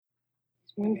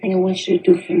One thing I want you to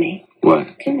do for me.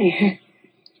 What? Come here.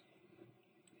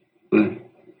 What?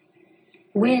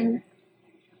 Win.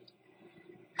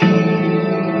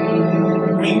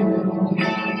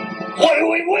 What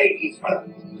are we waiting for?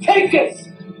 Take this!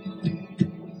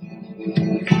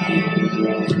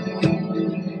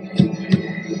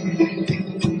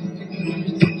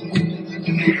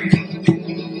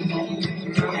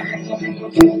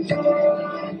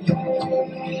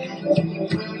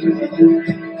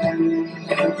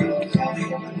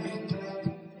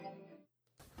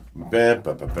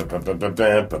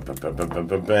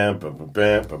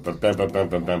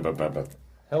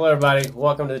 Hello, everybody.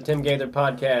 Welcome to the Tim Gaither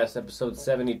Podcast, episode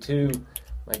 72.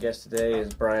 My guest today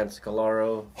is Brian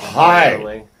Scalaro.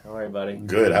 Hi. How are you, buddy?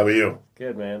 Good, how are you?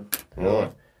 Good, man.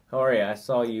 Good. How are you? I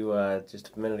saw you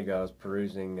just a minute ago. I was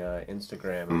perusing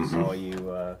Instagram and saw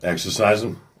you.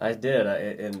 Exercising? I did, I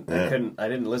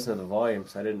didn't listen to the volume,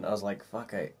 so I was like,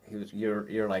 fuck.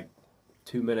 You're like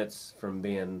 2 minutes from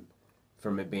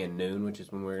it being noon, which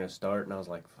is when we were going to start, and I was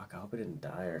like, fuck, I hope I didn't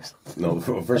die or something. No,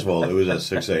 first of all, it was at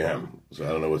 6 a.m., so I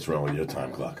don't know what's wrong with your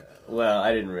time clock. Well,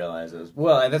 I didn't realize it was...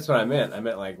 Well, that's what I meant. I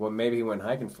meant, like, well, maybe he went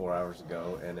hiking 4 hours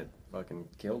ago, and it fucking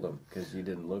killed him, because you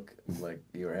didn't look like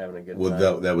you were having a good time.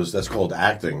 Well, that's called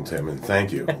acting, Tim, and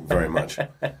thank you very much.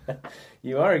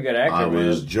 You are a good actor, I man.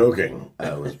 was joking.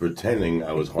 I was pretending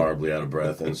I was horribly out of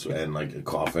breath and like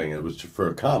coughing. It was for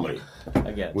a comedy,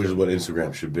 I get which is what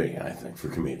Instagram should be, I think, for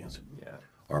comedians. Yeah.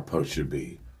 Our post should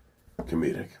be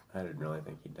comedic. I didn't really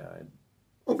think he died.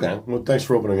 Okay. Well, thanks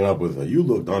for opening it up with you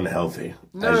looked unhealthy.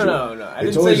 No. I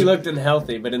didn't say you looked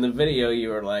unhealthy, but in the video you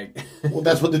were like... Well,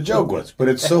 that's what the joke was. But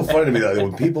it's so funny to me that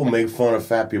when people make fun of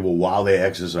fat people while they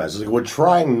exercise, it's like we're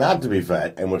trying not to be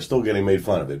fat and we're still getting made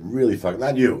fun of. It really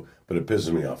not you, but it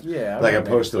pisses me off. Yeah. Like I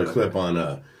posted a clip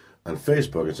on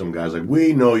Facebook and some guy's like,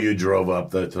 we know you drove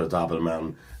up to the top of the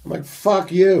mountain. I'm like,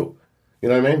 fuck you. You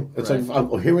know what I mean? It's right.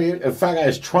 like, here we are. A fat guy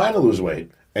is trying to lose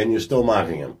weight and you're still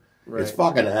mocking him. Right. It's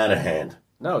fucking out of hand.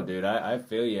 No, dude, I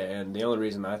feel you, and the only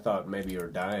reason I thought maybe you were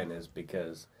dying is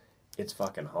because it's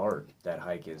fucking hard. That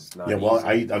hike is not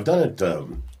easy. I've done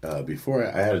it before.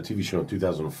 I had a TV show in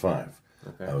 2005.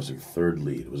 Okay. I was a third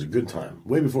lead. It was a good time.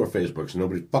 Way before Facebook, so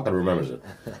nobody fucking remembers it.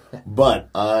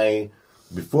 But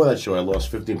before that show, I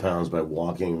lost 15 pounds by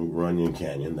walking Runyon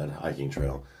Canyon, that hiking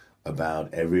trail,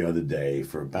 about every other day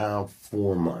for about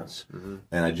 4 months. Mm-hmm.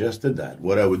 And I just did that.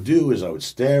 What I would do is I would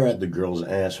stare at the girl's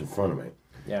ass in front of me.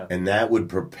 Yeah. And that would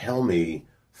propel me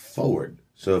forward.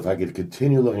 So if I could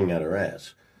continue looking at her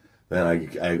ass, then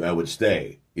I would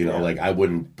stay. You know, like I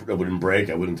wouldn't break.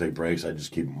 I wouldn't take breaks. I'd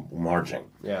just keep marching.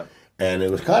 Yeah. And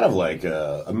it was kind of like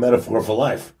a metaphor for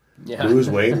life. Yeah. Lose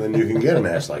weight, and then you can get an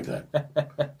ass like that.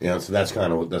 You know, so that's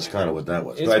kind of what that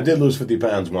was. But I did lose 50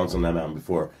 pounds once on that mountain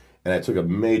before, and I took a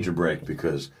major break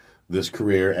because this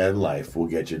career and life will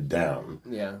get you down.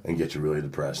 Yeah. And get you really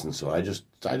depressed. And so I just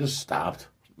stopped.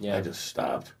 Yeah. I just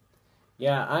stopped.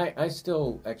 Yeah, I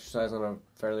still exercise on a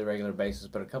fairly regular basis,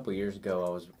 but a couple of years ago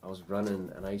I was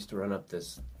running, and I used to run up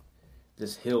this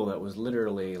hill that was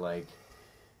literally like,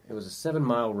 it was a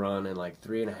 7-mile run, and like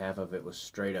 3.5 of it was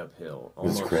straight uphill.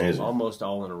 That's crazy. Almost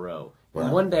all in a row. Wow.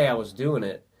 And one day I was doing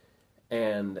it,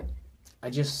 and I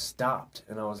just stopped,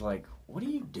 and I was like, what are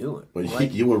you doing?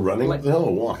 But you were running up the hill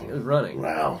or walking? I was running.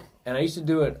 Wow. And I used to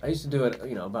do it,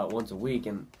 you know, about once a week,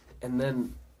 and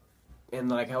then... And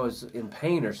like I was in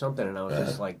pain or something, and I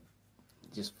was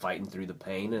just fighting through the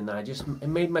pain, and it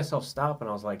made myself stop, and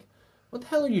I was like, "What the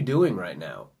hell are you doing right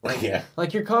now?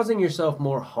 Like you're causing yourself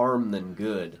more harm than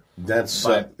good." That's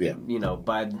you know,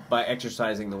 by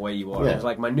exercising the way you are. Yeah. It was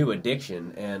like my new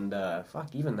addiction, and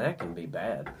even that can be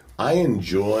bad. I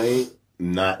enjoy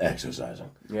not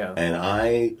exercising. Yeah, and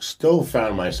I still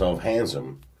found myself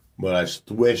handsome, but I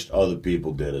wished other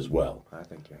people did as well. I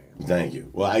think you're handsome. Thank you.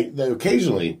 Well,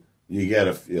 occasionally. You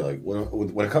get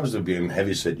when it comes to being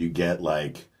heavyset, you get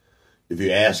like, if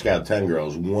you ask out 10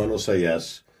 girls, one will say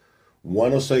yes,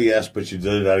 but she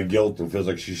did it out of guilt and feels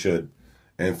like she should,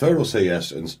 and third will say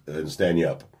yes and stand you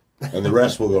up, and the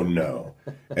rest will go no,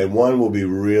 and one will be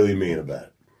really mean about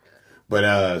it.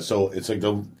 But so it's like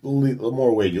the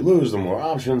more weight you lose, the more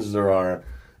options there are,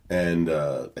 and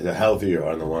the healthier you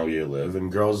are and the longer you live.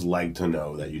 And girls like to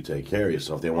know that you take care of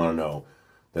yourself. They want to know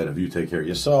that if you take care of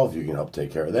yourself, you can help take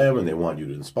care of them, and they want you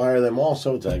to inspire them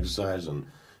also to exercise and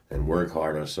work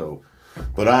harder. So,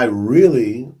 but I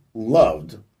really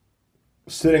loved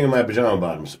sitting in my pajama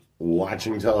bottoms,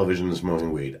 watching television and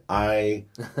smoking weed. I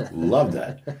loved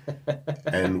that.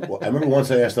 And I remember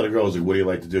once I asked that girl, I was like, what do you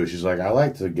like to do? She's like, I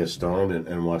like to get stoned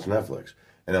and watch Netflix.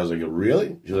 And I was like,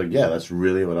 really? She's like, yeah, that's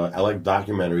really what I like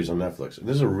documentaries on Netflix. And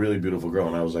this is a really beautiful girl.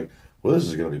 And I was like, well, this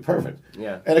is going to be perfect.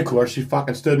 Yeah. And of course, she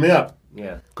fucking stood me up.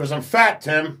 Yeah. Because I'm fat,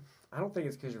 Tim. I don't think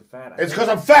it's because you're fat. It's because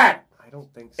I'm fat. I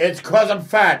don't think so. It's because I'm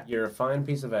fat. You're a fine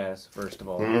piece of ass, first of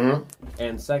all. Mm-hmm.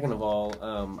 And second of all,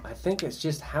 I think it's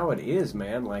just how it is,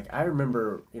 man. Like, I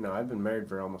remember, I've been married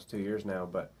for almost 2 years now,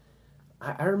 but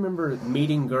I remember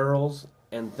meeting girls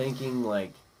and thinking,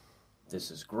 like,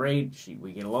 this is great.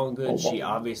 We get along good. She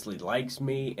obviously likes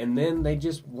me. And then they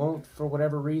just won't, for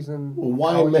whatever reason,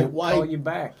 call you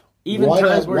back. Even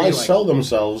times where why sell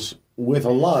themselves with a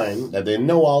line that they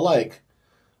know I'll like?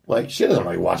 Like, she doesn't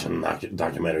like watching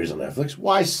documentaries on Netflix.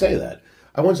 Why say that?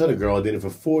 I once had a girl I dated for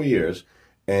 4 years,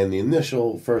 and the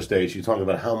initial first date, she talked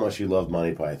about how much she loved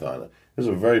Monty Python. It was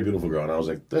a very beautiful girl, and I was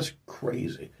like, that's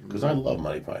crazy, because I love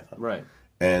Monty Python. Right.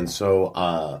 And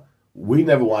so we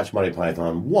never watched Monty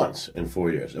Python once in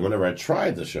 4 years. And whenever I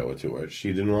tried to show it to her,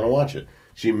 she didn't want to watch it.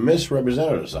 She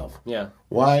misrepresented herself. Yeah.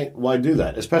 Why do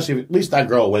that? Especially if at least that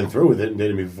girl went through with it and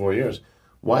dated me for 4 years.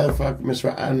 Why the fuck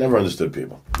I never understood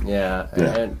people. Yeah.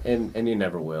 And you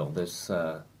never will. This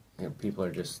people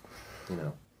are just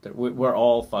we're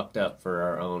all fucked up for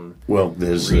our own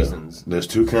reasons. There's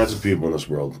two kinds of people in this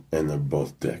world, and they're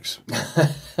both dicks.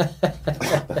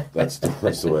 that's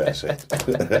the way I say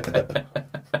it.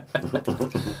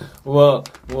 Well,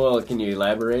 can you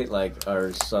elaborate? Like,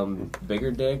 are some bigger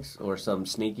dicks or some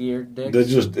sneakier dicks? They're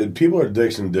just people are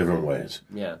dicks in different ways.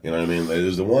 Yeah, you know what I mean.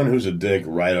 There's the one who's a dick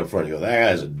right up front. You go, that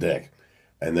guy's a dick,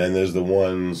 and then there's the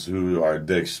ones who are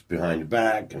dicks behind your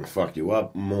back and fuck you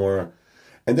up more.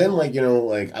 And then, like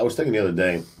I was thinking the other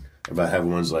day about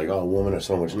having ones like, oh, women are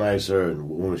so much nicer and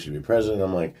women should be president.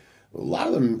 I'm like, a lot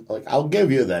of them, like, I'll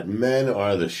give you that men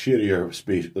are the shittier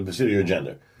species, the shittier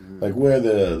gender. Mm-hmm. Like, we're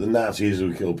the Nazis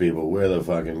who kill people. We're the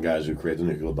fucking guys who create the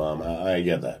nuclear bomb. I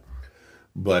get that.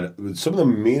 But some of the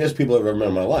meanest people I've ever met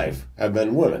in my life have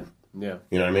been women. Yeah.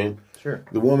 You know what I mean? Sure.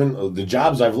 The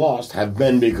jobs I've lost have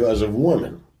been because of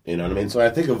women. You know what I mean? So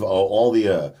I think of all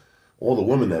the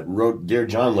women that wrote Dear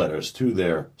John letters to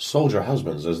their soldier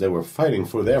husbands as they were fighting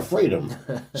for their freedom.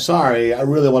 Sorry, I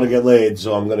really want to get laid,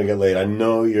 so I'm going to get laid. I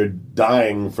know you're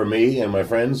dying for me and my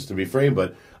friends to be free,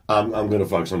 but I'm going to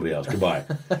fuck somebody else. Goodbye.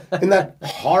 Isn't that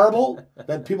horrible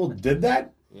that people did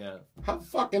that? Yeah. How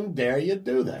fucking dare you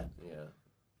do that? Yeah.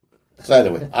 So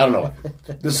anyway, I don't know.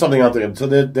 There's something out there. So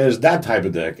there's that type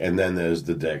of dick, and then there's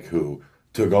the dick who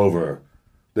took over.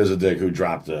 There's a dick who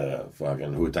dropped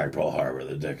who attacked Pearl Harbor.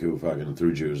 The dick who fucking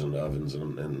threw Jews in the ovens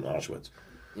in Auschwitz.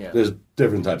 Yeah. There's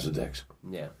different types of dicks.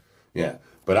 Yeah. Yeah.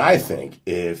 But I think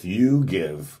if you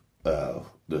give not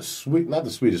the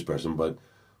sweetest person, but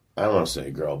I don't want to say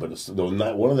a girl, but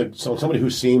somebody who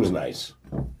seems nice,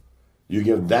 you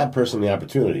give that person the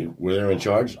opportunity where they're in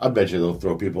charge, I bet you they'll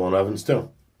throw people in ovens too.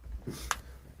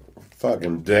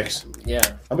 Fucking dicks. Yeah.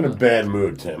 I'm in a bad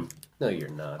mood, Tim. No, you're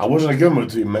not. I wasn't in a good mood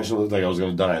until you mentioned it like I was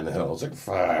going to die in the hill. I was like,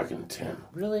 fucking Tim.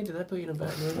 Really? Did that put you in a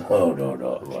bad mood? Oh, no.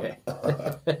 Okay.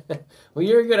 Well,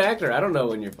 you're a good actor. I don't know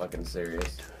when you're fucking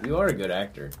serious. You are a good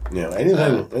actor. Yeah,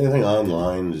 anything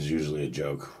online is usually a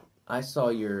joke. I saw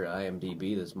your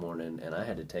IMDb this morning, and I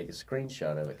had to take a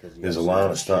screenshot of it because there's a lot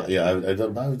of stuff. Yeah, I've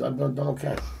done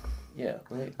okay. Yeah.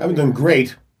 I haven't done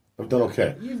great. I've done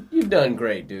okay. You've done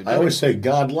great, dude. I always say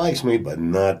God likes me, but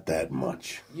not that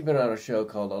much. You've been on a show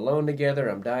called Alone Together,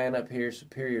 I'm Dying Up Here,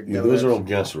 Superior Donuts. Yeah, those are all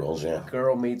guest roles, yeah.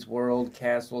 Girl Meets World,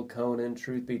 Castle, Conan,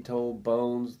 Truth Be Told,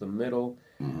 Bones, The Middle,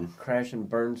 Crash and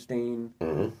Bernstein,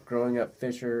 Growing Up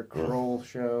Fisher, Kroll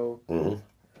Show,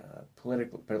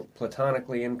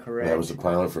 Platonically Incorrect. That was the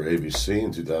pilot for ABC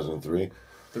in 2003.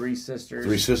 Three Sisters.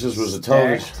 Three Sisters was the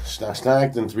television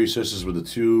stacked, and Three Sisters were the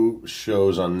two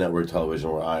shows on network television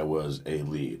where I was a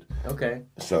lead. Okay.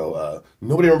 So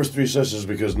nobody remembers Three Sisters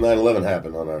because 9/11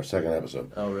 happened on our second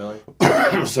episode. Oh, really?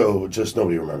 So just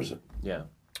nobody remembers it. Yeah.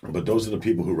 But those are the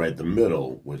people who write The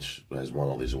Middle, which has won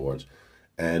all these awards.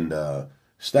 And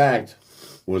Stacked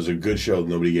was a good show that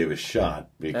nobody gave a shot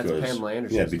because that's Pamela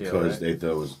Anderson's because deal, right? they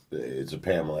thought it's a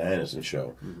Pamela Anderson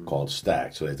show called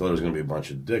Stacked. So they thought it was going to be a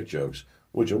bunch of dick jokes.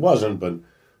 Which it wasn't, but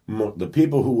the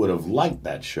people who would have liked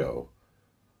that show,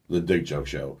 the Dick Joke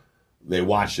Show, they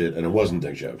watched it and it wasn't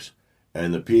dick jokes.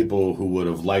 And the people who would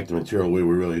have liked the material we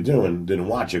were really doing didn't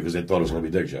watch it because they thought it was going to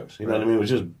be dick jokes. You know what I mean? It was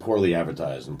just poorly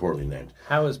advertised and poorly named.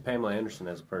 How is Pamela Anderson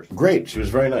as a person? Great. She was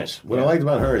very nice. What I liked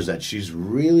about her is that she's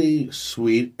really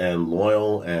sweet and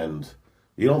loyal, and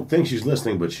you don't think she's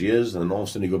listening, but she is. And then all of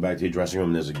a sudden you go back to your dressing room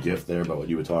and there's a gift there about what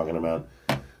you were talking about.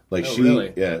 Like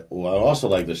really? Yeah. Well, I also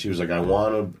like that she was like, I don't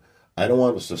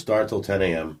want us to start till 10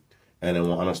 a.m. and I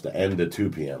want us to end at 2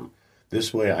 p.m.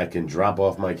 This way I can drop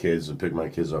off my kids and pick my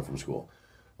kids up from school.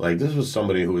 Like, this was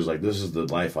somebody who was like, this is the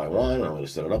life I want. I'm going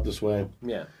to set it up this way.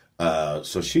 Yeah.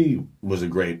 So she was a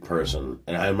great person,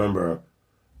 and I remember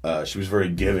she was very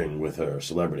giving with her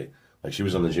celebrity. Like she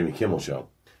was on the Jimmy Kimmel show,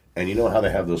 and you know how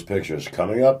they have those pictures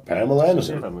coming up, Pamela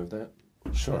See if I Anderson. move that.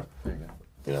 Sure. There you go.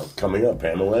 You know, coming up,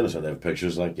 Pamela Anderson. They have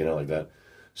pictures like like that.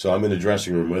 So I'm in the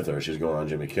dressing room with her. She's going on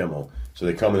Jimmy Kimmel. So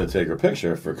they come in to take her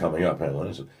picture for coming up, Pamela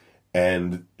Anderson,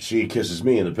 and she kisses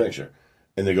me in the picture.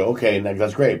 And they go, okay, now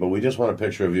that's great, but we just want a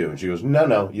picture of you. And she goes,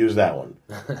 no, use that one.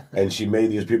 And she made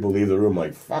these people leave the room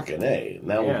like, fucking A.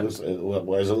 Now, Yeah.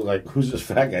 why does it look like, who's this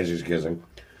fat guy she's kissing?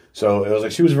 So it was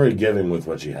like, she was very giving with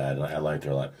what she had, and I liked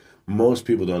her a lot. Most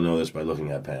people don't know this by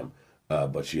looking at Pam,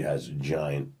 but she has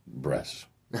giant breasts.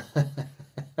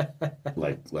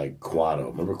 like Quado.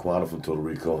 Remember Quado from Total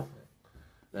Recall?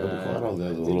 Remember Quado? The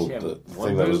little she have the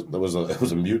one thing it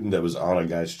was a mutant that was on a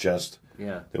guy's chest.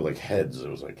 Yeah. They were like heads. It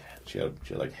was like she had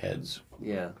like heads.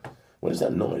 Yeah. What is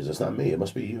that noise? That's not me. It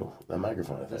must be you. That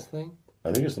microphone. I This think. thing?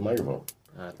 I think it's the microphone.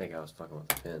 I think I was fucking with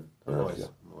the pin. Yeah, I'm always, yeah.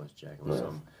 I'm always jacking with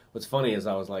something. What's funny is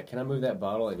I was like, "Can I move that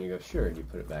bottle?" And you go, "Sure." And you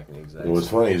put it back in the exact. And what's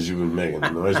funny is you've been making the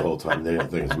noise the whole time. They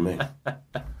don't think it's me.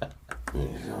 There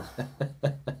you go.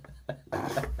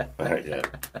 All right, yeah.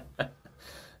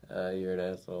 You're an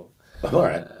asshole. All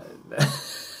right.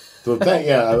 So I'm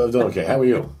doing okay. How are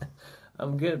you?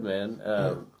 I'm good, man.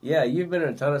 Yeah, you've been in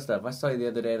a ton of stuff. I saw you the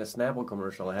other day in a Snapple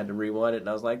commercial. I had to rewind it, and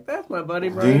I was like, "That's my buddy,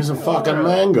 Brian." He's a fucking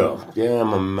mango. Yeah,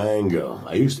 I'm a mango.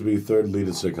 I used to be third lead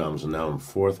in sitcoms, and now I'm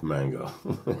fourth mango.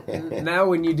 Now,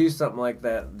 when you do something like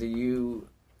that, do you?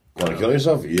 Want to kill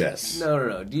yourself? Yes.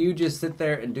 No. Do you just sit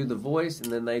there and do the voice,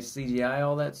 and then they CGI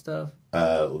all that stuff?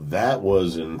 That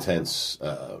was an intense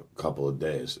couple of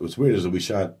days. What's weird is that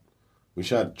we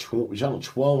shot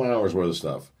 12 hours worth of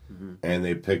stuff, and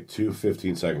they picked two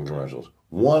 15-second commercials.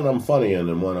 One I'm funny in,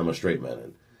 and one I'm a straight man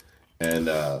in. And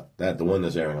the one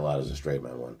that's airing a lot is a straight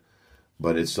man one.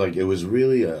 But it's like it was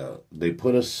really they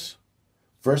put us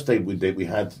first. They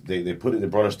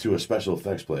brought us to a special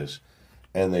effects place,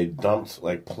 and they dumped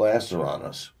like plaster on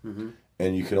us,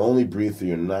 and you could only breathe through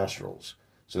your nostrils.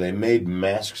 So they made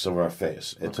masks of our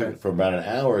face. It took for about an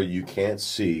hour. You can't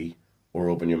see or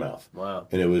open your mouth. Wow.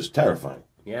 And it was terrifying.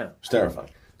 Yeah. It was terrifying.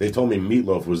 They told me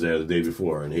Meatloaf was there the day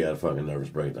before, and he had a fucking nervous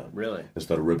breakdown. Really? And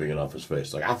started ripping it off his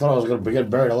face. Like, I thought I was going to get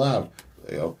buried alive.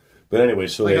 You know? But anyway,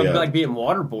 so Like they... I'm like being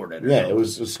waterboarded. Or yeah, something. it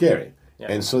was scary.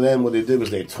 Yeah. And so then what they did was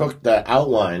they took the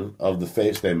outline of the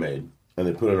face they made, and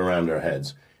they put it around our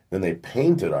heads. Then they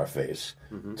painted our face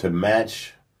to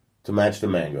match the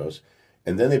mangoes.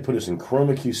 And then they put us in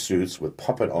chroma key suits with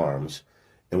puppet arms,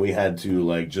 and we had to,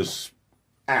 like, just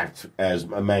act as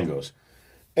mangoes.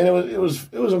 And it was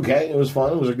okay. It was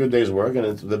fun. It was a good day's work.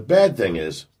 And the bad thing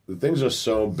is, things are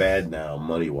so bad now,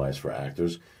 money-wise, for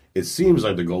actors. It seems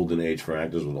like the golden age for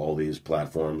actors with all these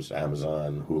platforms,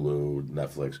 Amazon, Hulu,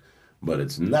 Netflix, but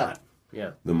it's not.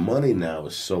 Yeah. The money now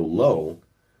is so low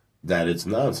that it's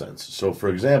nonsense. So, for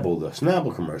example, the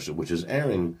Snapple commercial, which is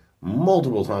airing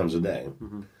multiple times a day,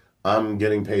 I'm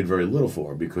getting paid very little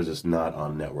for because it's not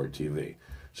on network TV.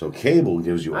 So cable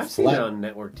gives you a I've seen it on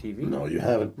network TV. No, you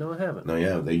haven't. No, I haven't. No, you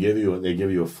haven't. They give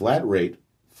you a flat rate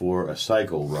for a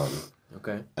cycle run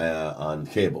Okay. on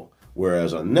cable,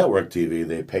 whereas on network TV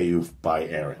they pay you by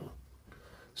airing.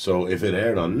 So if it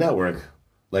aired on network,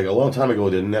 like a long time ago,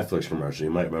 we did a Netflix commercial.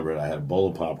 You might remember it. I had a bowl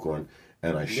of popcorn,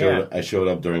 and I showed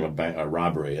up during a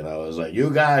robbery, and I was like, "You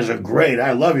guys are great.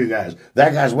 I love you guys.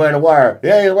 That guy's wearing a wire.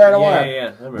 Yeah, he's wearing a wire." Yeah.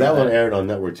 I remember That one aired on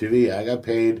network TV. I got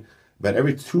paid. But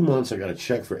every 2 months, I got a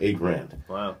check for $8,000.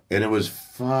 Wow. And it was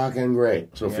fucking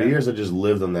great. So for Yeah. years, I just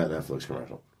lived on that Netflix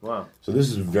commercial. Wow. So this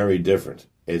is very different.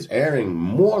 It's airing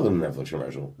more than a Netflix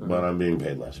commercial, but I'm being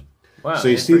paid less. Wow. So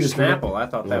you and see for this Snapple, I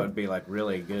thought that Yeah. would be like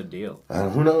really a good deal.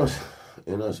 Who knows?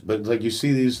 Who knows? But like you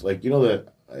see these, like you know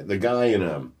the guy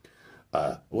in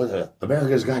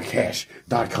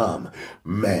AmericasGotCash.com.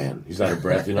 Man, he's out of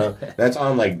breath. You know that's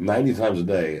on like 90 times a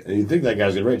day, and you think that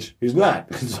guy's getting rich? He's not.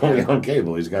 He's only on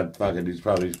cable. He's got fucking. He's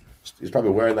probably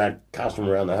wearing that costume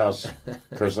around the house,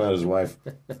 cursing at his wife.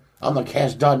 I'm the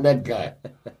Cash.net guy.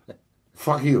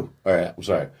 Fuck you. All right, I'm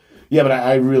sorry. Yeah, but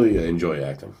I really enjoy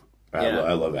acting.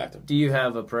 I love acting. Do you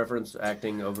have a preference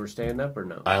acting over stand-up or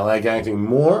no? I like acting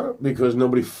more because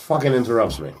nobody fucking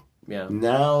interrupts me. Yeah.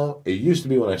 Now, it used to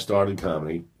be when I started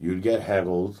comedy, you'd get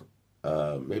heckled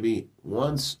maybe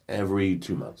once every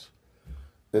 2 months.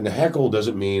 Then the heckle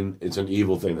doesn't mean it's an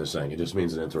evil thing they're saying. It just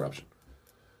means an interruption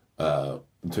to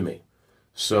me.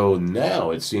 So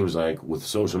now it seems like with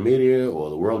social media or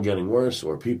the world getting worse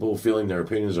or people feeling their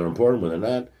opinions are important when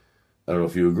they're not, I don't know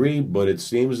if you agree, but it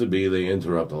seems to be they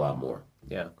interrupt a lot more.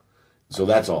 Yeah. So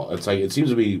that's all. It's like it seems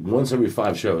to be once every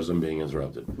 5 shows I'm being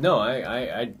interrupted. No,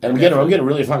 I And I'm getting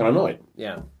really fucking annoyed.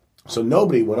 Yeah. So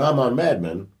nobody, when I'm on Mad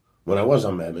Men, when I was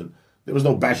on Mad Men, there was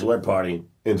no bachelorette party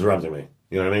interrupting me.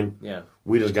 You know what I mean? Yeah.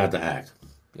 We just got to act.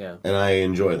 Yeah. And I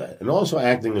enjoy that. And also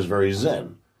acting is very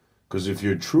zen. Because if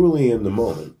you're truly in the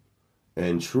moment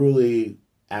and truly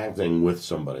acting with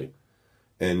somebody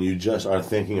and you just are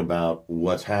thinking about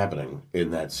what's happening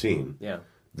in that scene, Yeah.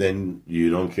 then you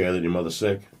don't care that your mother's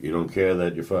sick. You don't care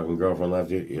that your fucking girlfriend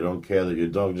left you. You don't care that your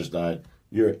dog just died.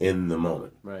 You're in the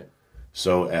moment. Right.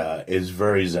 So it's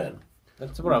very zen.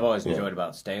 That's what I've always enjoyed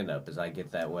about stand-up is I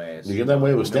get that way. You get that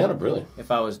way with stand-up, really. If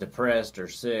I was depressed or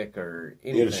sick or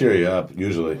anything. It'll cheer you up,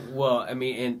 usually. Well, I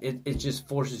mean, and it just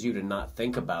forces you to not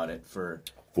think about it for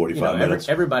 45 minutes.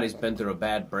 Everybody's been through a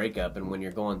bad breakup, and when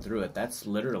you're going through it, that's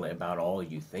literally about all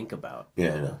you think about.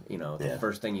 Yeah, I know. You know, Yeah. the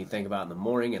first thing you think about in the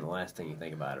morning and the last thing you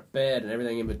think about at bed and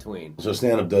everything in between. So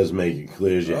stand-up does make it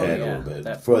clears your Oh, head yeah. a little bit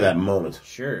That- for that moment.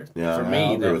 Sure. Yeah, For I'll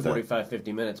me, agree that with that. 45,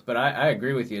 50 minutes. But I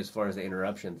agree with you as far as the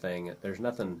interruption thing. There's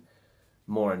nothing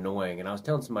more annoying. And I was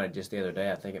telling somebody just the other day,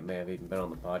 I think it may have even been on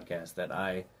the podcast,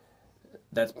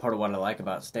 that's part of what I like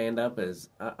about stand-up is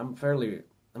I'm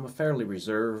a fairly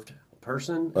reserved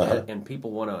person, and people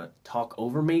want to talk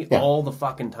over me all the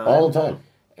fucking time. All the time.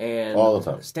 And All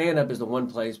the time. stand-up is the one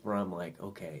place where I'm like,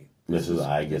 okay,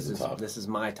 I get to talk. This is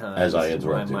my time. As I This is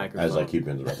my interrupt you. microphone. As I keep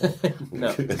interrupting.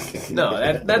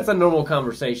 No, that's a normal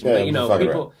conversation. Yeah, but you know, fuck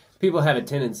around. people have a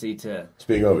tendency to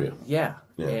Speak over you. yeah,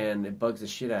 Yeah. and it bugs the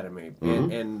shit out of me.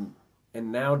 Mm-hmm.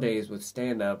 And nowadays with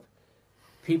stand up,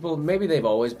 people maybe they've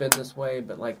always been this way,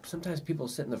 but like sometimes people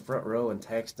sit in the front row and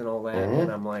text and all that, Mm-hmm.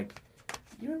 and I'm like,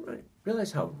 you don't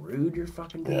realize how rude you're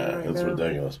fucking being Yeah, right it's now?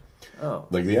 ridiculous. Oh,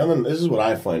 Like this is what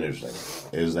I find interesting,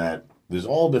 is that there's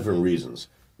all different reasons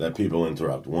that people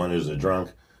interrupt. One is they're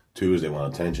drunk. Two is they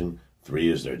want attention. Three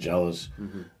is they're jealous.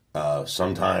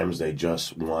 Sometimes they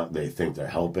think they're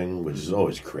helping, which is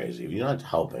always crazy. You're not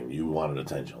helping. You wanted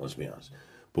attention, let's be honest.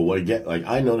 But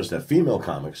I noticed that female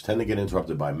comics tend to get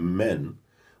interrupted by men,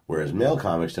 whereas male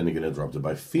comics tend to get interrupted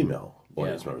by female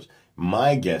audience members.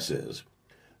 My guess is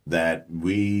that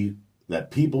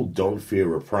people don't fear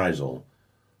reprisal,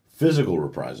 physical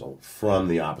reprisal, from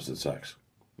the opposite sex.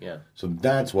 yeah, So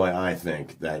that's why I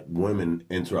think that women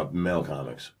interrupt male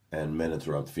comics and men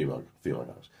interrupt female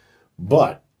comics.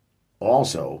 But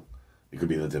also, it could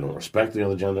be that they don't respect the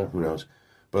other gender. Who knows?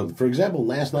 But for example,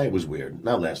 last night was weird.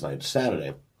 Not last night, Saturday.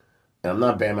 And I'm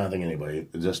not bad-mouthing anybody.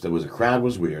 Just the crowd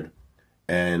was weird,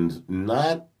 and I'm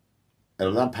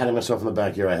not patting myself on the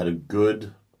back here. I had a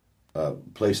good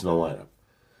place in the lineup,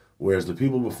 whereas the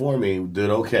people before me did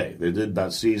okay. They did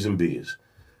about C's and B's.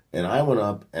 And I went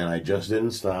up, and I just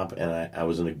didn't stop, and I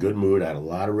was in a good mood. I had a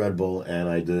lot of Red Bull, and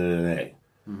I did an A.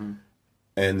 Mm-hmm.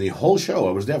 And the whole show,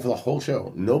 I was there for the whole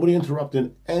show. Nobody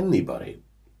interrupted anybody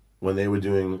when they were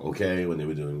doing okay, when they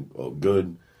were doing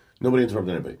good. Nobody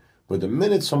interrupted anybody. But the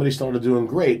minute somebody started doing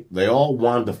great, they all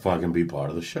wanted to fucking be part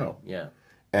of the show. yeah,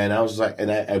 And I was like,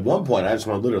 at one point, I just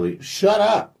wanted to literally, shut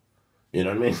up. You know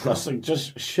what I mean? I was like,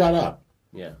 just shut up.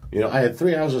 yeah, You know, I had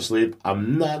 3 hours of sleep.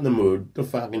 I'm not in the mood to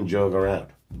fucking joke around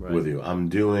with you. I'm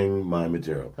doing my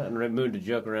material. not in the mood to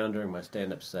joke around during my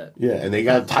stand up set. Yeah, and they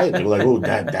got tight. They were like, oh,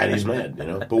 daddy's mad, you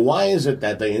know? But why is it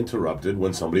that they interrupted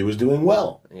when somebody was doing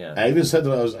well? Yeah. I even said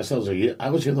that I was like, yeah, I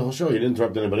was here the whole show. You didn't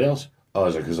interrupt anybody else? Oh, I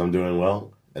was like, because I'm doing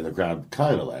well? And the crowd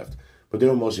kind of laughed. But they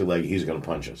were mostly like, he's going to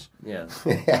punch us. Yeah,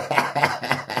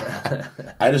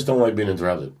 I just don't like being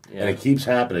interrupted. Yeah. And it keeps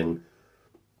happening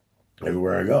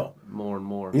everywhere I go. more and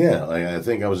more. Yeah, like I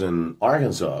think I was in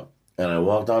Arkansas, and I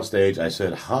walked on stage. I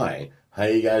said, hi, how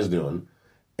you guys doing?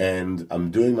 And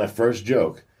I'm doing my first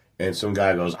joke, and some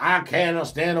guy goes, I can't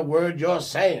understand a word you're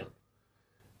saying.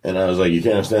 And I was like, you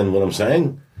can't understand what I'm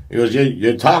saying? He goes,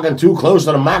 you're talking too close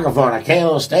to the microphone. I can't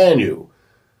understand you.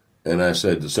 And I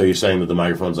said, so you're saying that the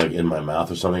microphone's like in my mouth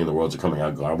or something and the words are coming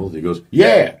out garbled? He goes,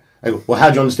 yeah. I go, well,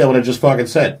 how'd you understand what I just fucking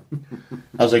said?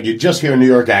 I was like, you just hear a New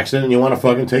York accent and you want to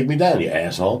fucking take me down, you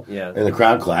asshole. Yeah. And the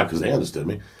crowd clapped because they understood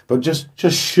me. But just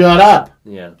shut up.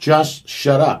 Yeah. Just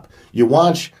shut up. You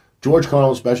watch George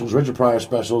Carlin specials, Richard Pryor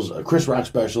specials, Chris Rock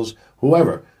specials,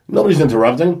 whoever. Nobody's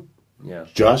interrupting. Yeah.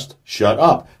 Just shut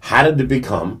up. How did it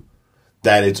become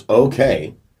that it's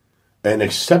okay and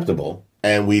acceptable,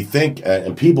 and we think,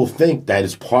 and people think that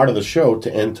it's part of the show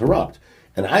to interrupt?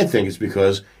 And I think it's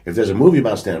because if there's a movie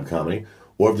about stand-up comedy,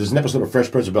 or if there's an episode of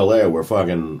Fresh Prince of Bel-Air where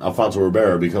fucking Alfonso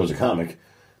Ribeiro becomes a comic,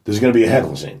 there's going to be a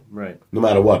heckle scene. Right. No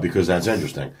matter what, because that's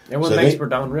interesting. Everyone thanks for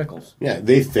Don Rickles. Yeah,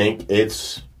 they think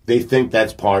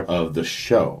that's part of the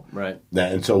show. Right.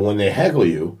 And so when they heckle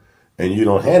you, and you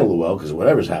don't handle it well because of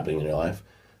whatever's happening in your life,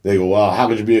 they go, well, how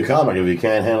could you be a comic if you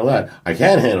can't handle that? I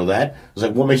can't handle that. It's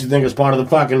like, what makes you think it's part of the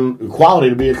fucking quality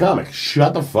to be a comic?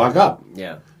 Shut the fuck up.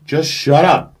 Yeah. Just shut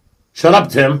up. Shut up,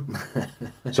 Tim.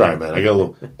 Sorry, man. I got a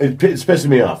little. It's pissing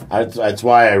me off. That's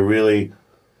why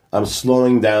I'm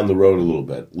slowing down the road a little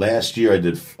bit. Last year I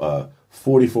did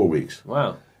 44 weeks.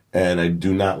 Wow. And I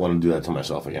do not want to do that to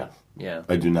myself again. Yeah.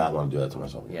 I do not want to do that to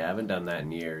myself again. Yeah, I haven't done that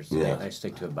in years. Yeah. I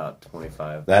stick to about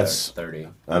 25, That's 30.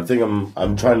 I think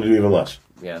I'm trying to do even less.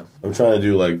 Yeah. I'm trying to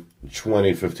do like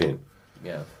 20, 15.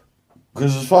 Yeah.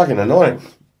 Because it's fucking annoying.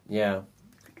 Yeah.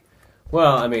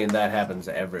 Well, I mean, that happens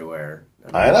everywhere.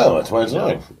 I know, that's why it's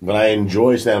annoying. But I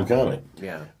enjoy stand-up comedy.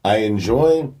 Yeah. I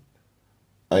enjoy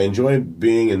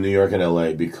being in New York and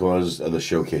LA because of the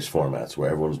showcase formats where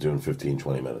everyone's doing 15,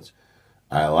 20 minutes.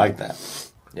 I like that.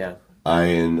 Yeah.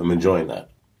 I'm enjoying that.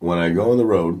 When I go on the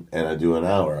road and I do an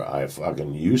hour, I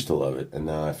fucking used to love it, and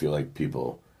now I feel like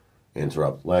people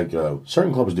interrupt. Like,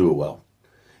 certain clubs do it well.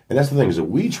 And that's the thing, is that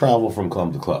we travel from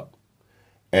club to club.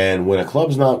 And when a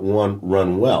club's not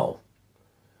run well,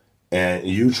 and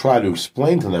you try to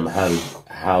explain to them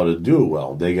how to do it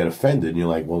well, they get offended, and you're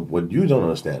like, well, what you don't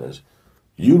understand is,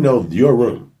 you know your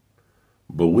room,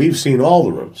 but we've seen all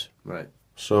the rooms. Right.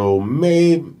 So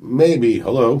maybe,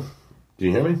 hello, do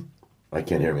you hear me? I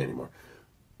can't hear me anymore.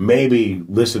 Maybe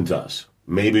listen to us.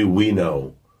 Maybe we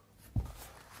know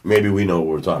what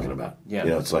we're talking about. Yeah.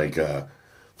 You know, it's like,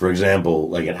 for example,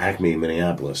 like at Acme in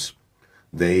Minneapolis,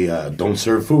 they don't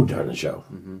serve food during the show.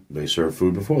 Mm-hmm. They serve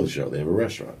food before the show. They have a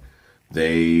restaurant.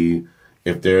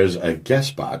 If there's a guest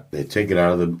spot, they take it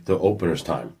out of the opener's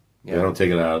time. Yeah. They don't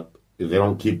take it out. They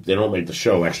don't make the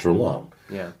show extra long.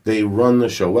 Yeah. They run the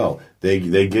show well. They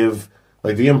give,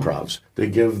 like the improvs, they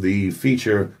give the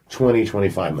feature 20,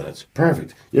 25 minutes.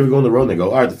 Perfect. You ever go on the road and they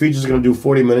go, all right, the feature's going to do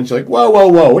 40 minutes. You're like, whoa.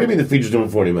 What do you mean the feature's doing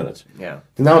 40 minutes? Yeah.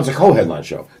 Now it's a co-headline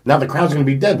show. Now the crowd's going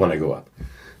to be dead when I go up.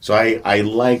 So I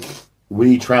like,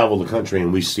 we travel the country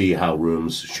and we see how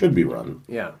rooms should be run.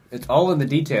 Yeah. It's all in the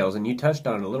details, and you touched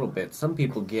on it a little bit. Some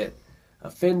people get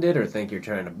offended or think you're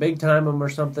trying to big time them or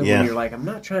something. Yeah. When you're like, I'm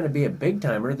not trying to be a big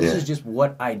timer. This is just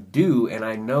what I do, and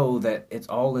I know that it's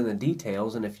all in the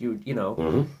details. And if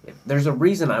if there's a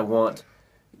reason I want,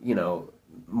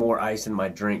 more ice in my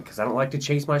drink, because I don't like to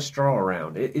chase my straw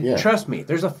around. Trust me,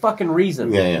 there's a fucking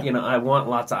reason. I want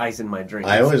lots of ice in my drink.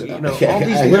 I always, all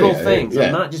these little things.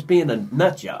 I'm not just being a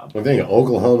nut job. I think in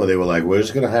Oklahoma they were like, we're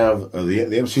just going to have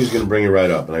the MC is going to bring you right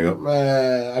up, and I go,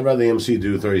 I'd rather the MC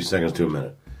do 30 seconds to a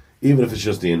minute. Even if it's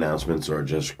just the announcements or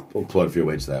just plug for your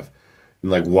waitstaff.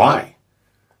 I'm like, why?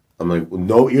 I'm like,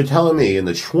 no, you're telling me in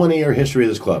the 20-year history of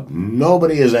this club,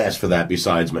 nobody has asked for that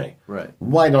besides me. Right.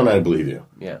 Why don't I believe you?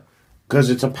 Yeah. Because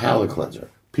it's a palate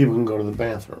cleanser. People can go to the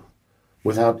bathroom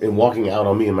without walking out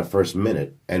on me in my first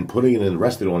minute and putting it in the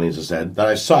rest of the audience's head that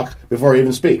I suck before I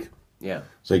even speak. Yeah.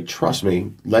 It's like, trust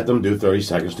me, let them do 30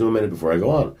 seconds to a minute before I go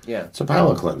on. Yeah. It's a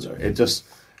palate cleanser. It just,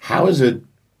 how is it?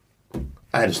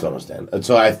 I just don't understand. And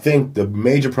so I think the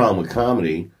major problem with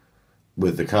comedy,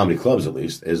 with the comedy clubs at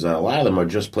least, is that a lot of them are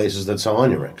just places that sell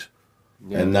onion rings.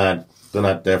 Yeah. And they're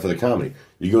not there for the comedy.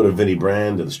 You go to Vinnie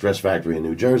Brand or the Stress Factory in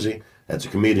New Jersey, that's a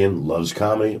comedian, loves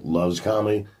comedy,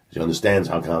 he understands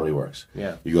how comedy works.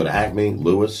 Yeah. You go to Acme,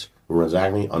 Lewis, who runs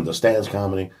Acme, understands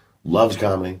comedy, loves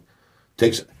comedy,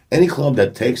 takes any club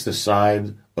that takes the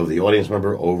side of the audience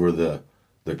member over the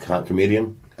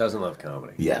comedian. Doesn't love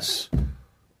comedy. Yes.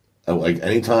 Like,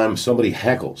 anytime somebody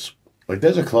heckles, like,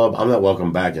 there's a club I'm not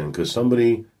welcome back in because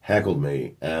somebody heckled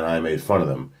me and I made fun of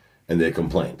them and they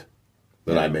complained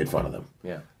that I made fun of them.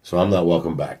 Yeah. So I'm not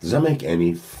welcome back. Does that make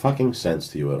any fucking sense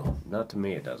to you at all? Not to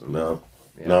me, it doesn't. No.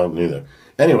 Yeah. No, neither.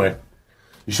 Anyway,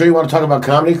 you sure you want to talk about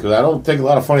comedy? Because I don't think a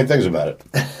lot of funny things about it.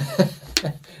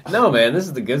 No, man, this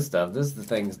is the good stuff. This is the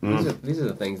things. These are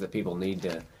the things that people need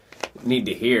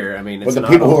to hear. I mean, it's but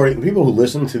the people who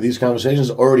listen to these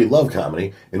conversations already love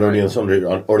comedy and already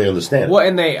understand it. Well,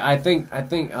 and I think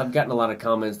I've gotten a lot of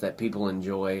comments that people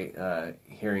enjoy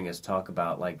hearing us talk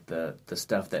about, like the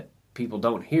stuff that people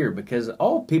don't hear, because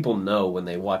all people know when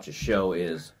they watch a show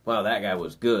is, wow, that guy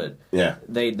was good. Yeah.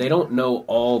 They don't know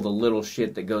all the little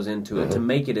shit that goes into it to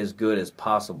make it as good as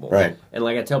possible. Right. And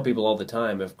like I tell people all the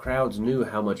time, if crowds knew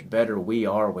how much better we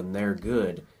are when they're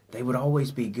good, they would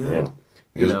always be good. Yeah.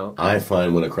 Because I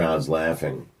find when a crowd's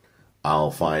laughing,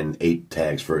 I'll find 8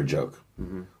 tags for a joke.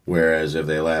 Mm-hmm. Whereas if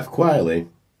they laugh quietly,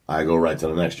 I go right to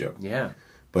the next joke. Yeah.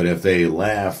 But if they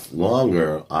laugh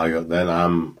longer, then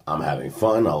I'm having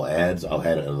fun. I'll add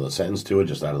another sentence to it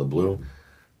just out of the blue.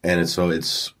 And it's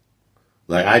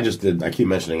like I keep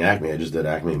mentioning Acme. I just did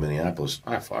Acme in Minneapolis.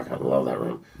 I fucking love that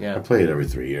room. Yeah. I play it every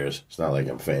 3 years. It's not like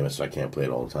I'm famous, so I can't play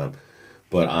it all the time.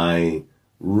 But I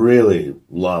really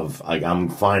love, I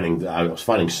was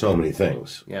finding so many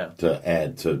things to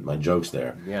add to my jokes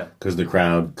there. Yeah. Because the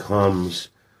crowd comes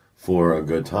for a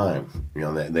good time. You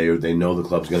know, they know the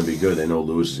club's going to be good. They know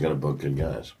Lewis is going to book good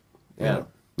guys. Yeah.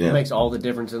 Yeah. It makes all the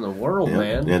difference in the world, Yeah.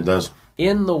 man. Yeah, it does.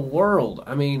 In the world.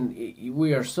 I mean,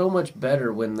 we are so much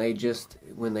better when they just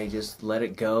let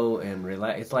it go and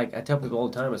relax. It's like I tell people all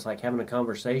the time, it's like having a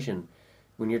conversation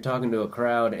when you're talking to a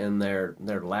crowd and they're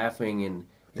laughing, and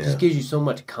it just gives you so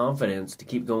much confidence to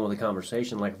keep going with the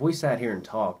conversation. Like if we sat here and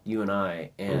talked, you and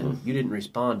I, and you didn't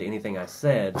respond to anything I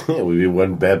said, Yeah, we'd be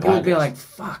one bad it podcast. would be like,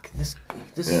 fuck, this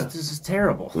is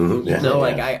terrible. Yeah, You know,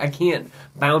 like yeah. I can't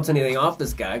bounce anything off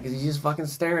this guy because he's just fucking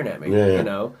staring at me. Yeah, yeah. You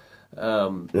know,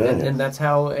 Yeah. and that's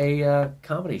how a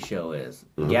comedy show is.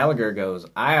 Gallagher goes,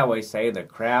 I always say the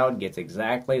crowd gets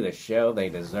exactly the show they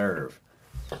deserve.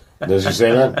 Does he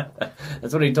say that?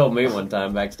 That's what he told me one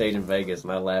time backstage in Vegas,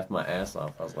 and I laughed my ass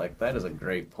off. I was like, that is a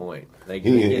great point.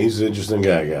 He's an interesting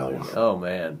guy, Gallagher. oh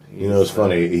man, You know, it's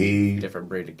funny. He different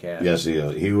breed of cat. Yes, he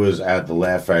is. He was at the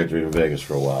Laugh Factory in Vegas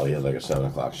for a while. He had like a 7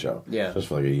 o'clock show. Yeah. Just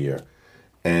for like a year.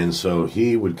 And so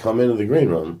he would come into the green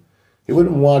room. He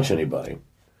wouldn't watch anybody.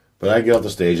 But I'd get off the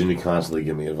stage and he'd constantly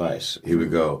give me advice. He would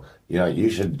go, you know, you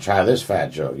should try this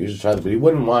fat joke. You should try this. But he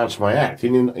wouldn't watch my act. He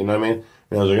didn't, you know what I mean?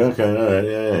 And I was like, okay, all right,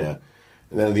 yeah.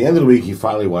 And then at the end of the week, he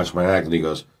finally watched my act and he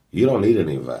goes, you don't need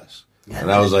any advice.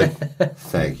 And I was like,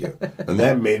 thank you. And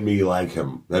that made me like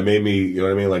him. That made me, you know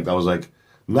what I mean? Like, I was like,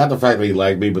 not the fact that he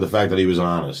liked me, but the fact that he was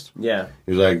honest. Yeah.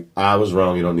 He was like, I was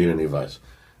wrong, you don't need any advice.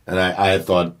 And I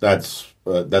thought, that's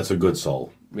a good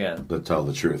soul Yeah. to tell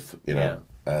the truth, you know? Yeah.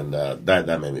 And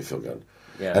that made me feel good.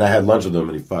 Yeah. And I had lunch with him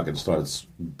and he fucking started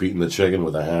beating the chicken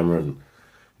with a hammer and...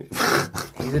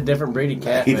 He's a different breed of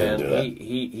cat, He man. didn't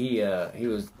do that. He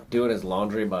was doing his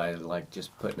laundry by like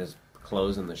just putting his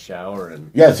clothes in the shower and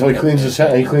Yeah, so he cleans his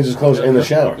clothes in the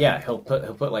shower. Yeah, he'll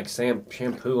put like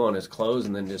shampoo on his clothes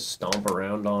and then just stomp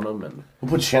around on them, and He'll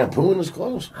put shampoo in his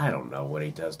clothes? I don't know what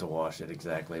he does to wash it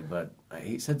exactly, but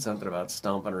he said something about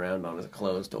stomping around on his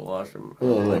clothes to wash them. I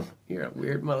was like, you're a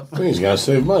weird motherfucker. He's got to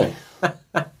save money.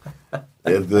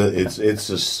 It's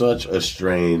just such a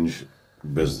strange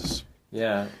business.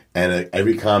 Yeah, And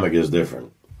every comic is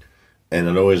different. And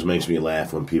it always makes me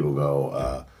laugh when people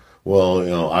go, well, you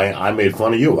know, I made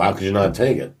fun of you. How could you not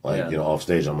take it? Like, Yeah. you know, off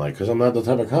stage, I'm like, because I'm not the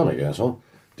type of comic, asshole.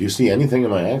 Do you see anything in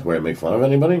my act where I make fun of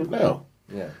anybody? No.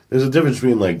 yeah, There's a difference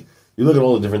between, like, you look at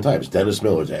all the different types. Dennis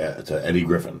Miller to Eddie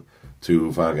Griffin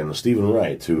to fucking Stephen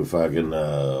Wright to fucking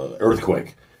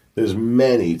Earthquake. There's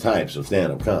many types of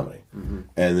stand-up comedy.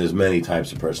 And there's many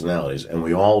types of personalities. And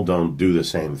we all don't do the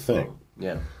same thing.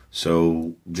 yeah,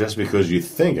 So just because you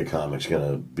think a comic's going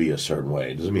to be a certain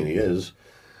way doesn't mean he is.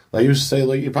 Like, I used to say,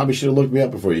 like, you probably should have looked me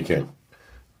up before you came.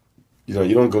 You know,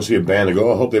 you don't go see a band and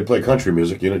go, I hope they play country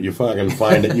music. You know, you fucking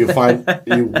find it.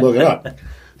 You look it up.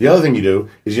 The other thing you do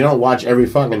is you don't watch every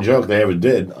fucking joke they ever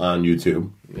did on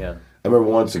YouTube. yeah. I remember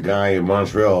once a guy in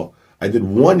Montreal, I did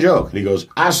one joke, and he goes,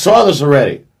 I saw this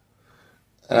already.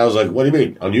 And I was like, what do you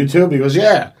mean? On YouTube? He goes,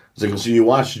 yeah. I was like, so you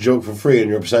watched the joke for free and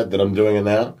you're upset that I'm doing it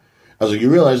now? I was like, you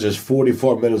realize there's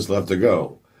 44 minutes left to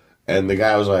go. And the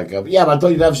guy was like, yeah, but I thought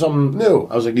you'd have something new.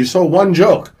 I was like, you saw one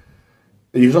joke.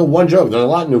 You saw one joke. There's a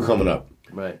lot new coming up.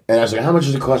 Right. And I was like, how much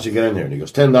does it cost to get in here? And he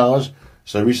goes, $10.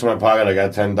 So I reached in my pocket. I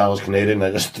got $10 Canadian. And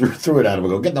I just threw it at him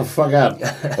and go, get the fuck out.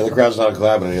 And the crowd started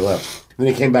clapping and he left. And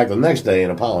then he came back the next day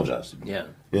and apologized. Yeah.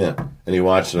 Yeah. And he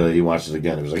watched it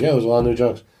again. He was like, yeah, there's a lot of new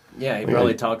jokes. Yeah, he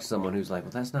probably talked to someone who's like,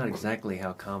 well, that's not exactly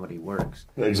how comedy works.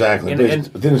 Exactly. And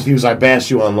Then he was, I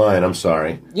bashed you online. I'm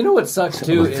sorry. you know what sucks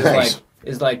too Thanks.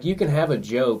 is like you can have a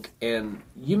joke and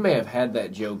you may have had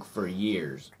that joke for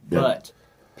years, Yeah. but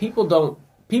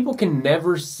people can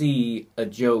never see a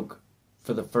joke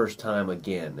for the first time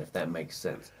again, if that makes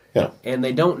sense. Yeah. And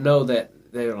they don't know that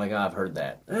they're like, oh, I've heard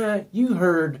that. You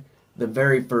heard the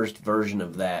very first version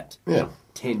of that Yeah.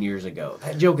 10 years ago.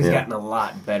 That joke has Yeah. gotten a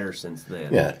lot better since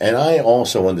then. Yeah. And I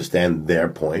also understand their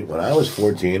point. When I was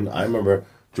 14, I remember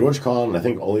George Carlin, I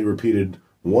think, only repeated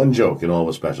one joke in all of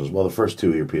his specials. Well, the first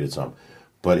two he repeated some.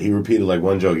 But he repeated like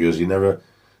one joke. He goes, you ever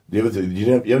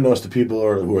notice the people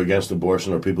who are against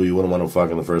abortion or people you wouldn't want to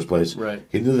fuck in the first place? Right.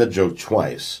 He did that joke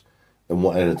twice. And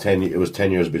it was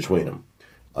 10 years between them.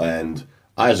 And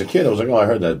I, as a kid, I was like, oh, I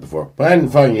heard that before. But I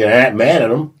didn't fucking get mad at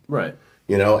him. Right.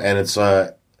 You know, and it's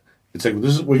like,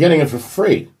 we're getting it for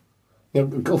free. You know,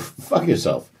 go fuck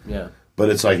yourself. Yeah. But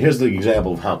it's like, here's the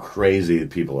example of how crazy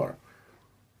people are.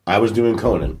 I was doing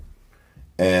Conan,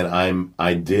 and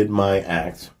I did my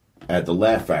act at the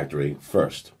Laugh Factory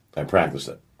first. I practiced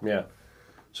it. Yeah.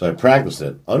 So I practiced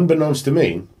it. Unbeknownst to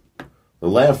me, the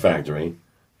Laugh Factory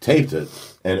taped it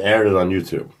and aired it on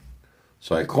YouTube.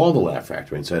 So I called the Laugh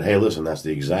Factory and said, hey, listen, that's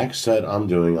the exact set I'm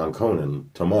doing on Conan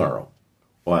tomorrow,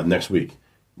 or next week.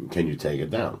 Can you take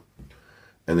it down?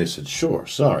 And they said, sure,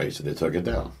 sorry. So they took it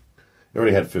down. It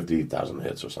already had 50,000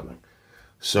 hits or something.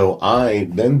 So I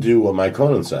then do what my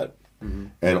Conan said.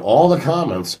 And all the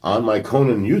comments on my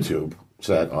Conan YouTube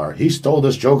said are, he stole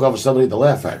this joke off of somebody at the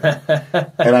Laugh Factory.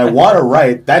 And I want to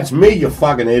write, that's me, you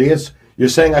fucking idiots. You're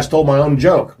saying I stole my own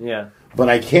joke. Yeah. But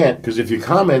I can't, because if you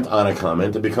comment on a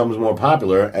comment, it becomes more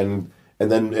popular, and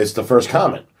then it's the first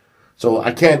comment. So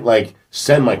I can't, like,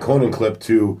 send my Conan clip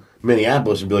to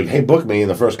Minneapolis and be like, hey, book me, and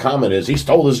the first comment is, he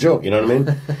stole this joke, you know what I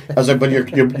mean? I was like, but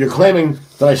you're claiming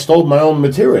that I stole my own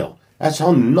material. That's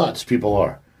how nuts people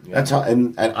are. Yeah. That's how,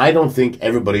 and I don't think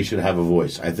everybody should have a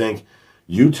voice. I think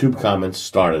YouTube comments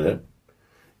started it,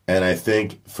 and I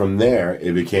think from there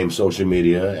it became social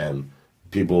media and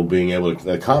people being able to,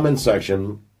 the comment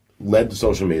section led to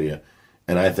social media,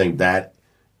 and I think that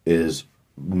is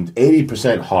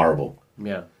 80% horrible.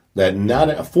 Yeah. That not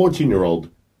a 14-year-old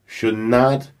should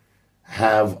not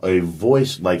have a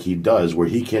voice like he does where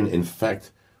he can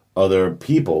infect other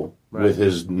people with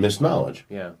his misknowledge.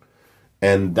 Yeah.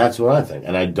 And that's what I think.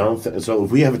 And I don't think... So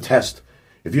if we have a test,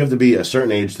 if you have to be a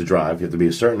certain age to drive, you have to be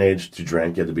a certain age to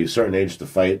drink, you have to be a certain age to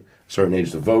fight, a certain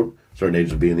age to vote, a certain age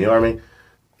to be in the army,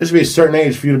 there should be a certain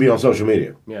age for you to be on social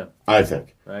media. Yeah. I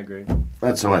think. I agree.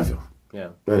 That's how I feel. Yeah.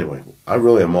 Anyway, I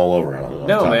really am all over it.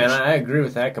 No, man, I agree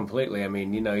with that completely. I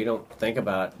mean, you don't think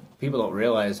about... People don't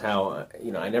realize how...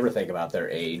 I never think about their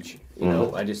age. You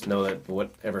know, I just know that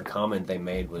whatever comment they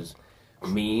made was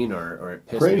mean or it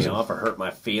pissed me off or hurt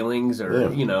my feelings or,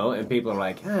 and people are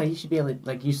like, you should be able to...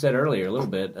 Like you said earlier a little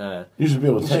bit... you should be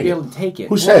able to take it.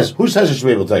 Who says you should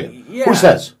be able to take it? Yeah. Who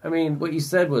says? I mean, what you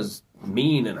said was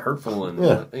mean and hurtful and,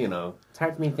 it's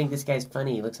hard for me to think this guy's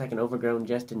funny. He looks like an overgrown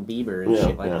Justin Bieber and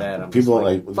shit like that. I'm people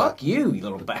just like, fuck you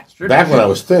little bastard. Back when I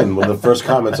was thin, one of the first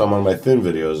comments on one of my thin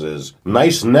videos is,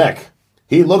 nice neck.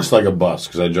 He looks like a bus,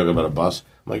 because I joke about a bus.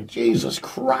 I'm like, Jesus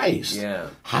Christ. Yeah.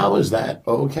 How is that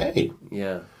okay?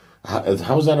 Yeah. How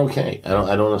is that okay? I don't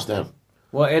understand.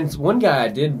 Well, and one guy I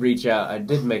did reach out, I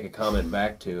did make a comment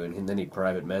back to, and then he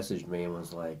private messaged me and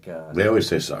was like... they always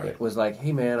say sorry. It was like,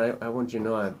 hey, man, I want you to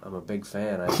know I'm a big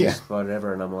fan. I just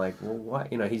whatever. And I'm like, well, what?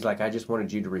 He's like, I just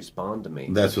wanted you to respond to me.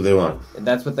 That's what they want. And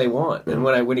that's what they want. And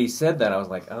when he said that, I was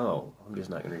like, oh, I'm just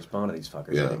not going to respond to these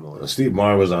fuckers anymore. Steve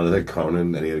Marr was on it,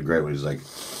 Conan, and he had a great one. He's like,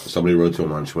 somebody wrote to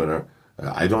him on Twitter,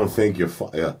 I don't think you're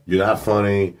not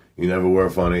funny. You never were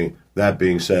funny. That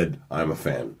being said, I'm a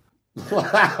fan.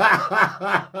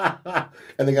 I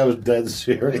think I was dead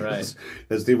serious. Right.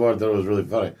 And Steve Martin thought it was really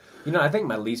funny. I think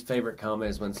my least favorite comment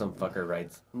is when some fucker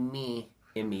writes me,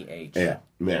 M-E-H. Yeah,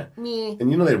 man. Me. And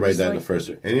they write that in the first.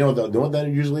 And you know what that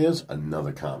usually is?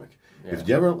 Another comic. Yeah. If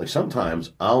you ever,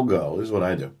 sometimes I'll go, this is what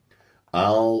I do.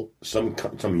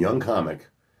 Some young comic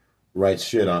writes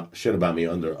shit about me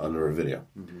under a video.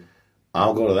 Mm-hmm.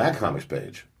 I'll go to that comic's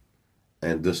page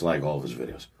and dislike all of his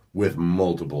videos with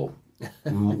multiple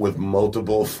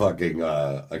fucking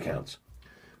accounts.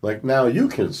 Like, now you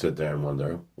can sit there and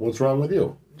wonder, what's wrong with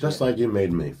you? Just like you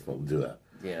made me do that.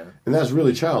 Yeah. And that's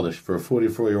really childish for a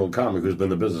 44-year-old comic who's been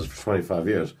in the business for 25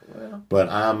 years. Well. But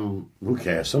who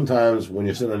cares? Sometimes when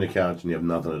you're sitting on your couch and you have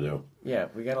nothing to do. Yeah,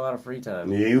 we got a lot of free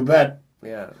time. You bet.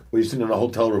 Yeah. When you're sitting in a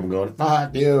hotel room going,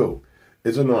 fuck you.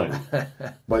 It's annoying.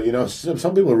 But,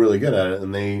 some people are really good at it,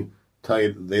 and they tell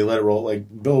you, they let it roll. Like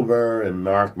Bill Burr and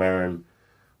Mark Maron,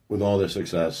 with all their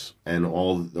success and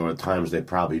all the times they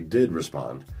probably did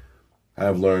respond,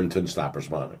 have learned to stop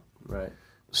responding. Right.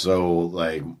 So,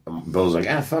 like, Bill's like,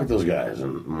 fuck those guys.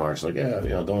 And Mark's like,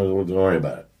 don't worry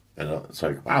about it. And it's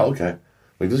like, wow, okay.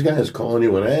 Like, this guy is calling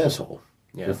you an asshole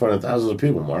in front of thousands of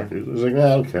people, Mark. He's like, I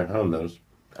don't care. I don't notice.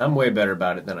 I'm way better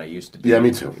about it than I used to be. Yeah,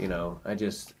 me too. I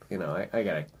just, I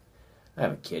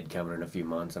have a kid coming in a few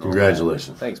months. And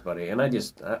Congratulations. Thanks, buddy. And I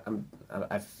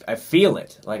feel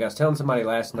it. Like I was telling somebody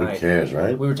last night. Who cares,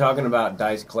 right? We were talking about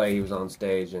Dice Clay. He was on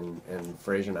stage, and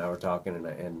Frazier and I were talking,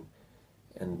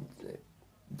 and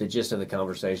the gist of the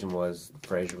conversation was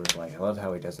Frazier was like, I love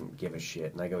how he doesn't give a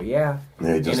shit. And I go, yeah.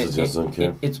 Yeah, he just doesn't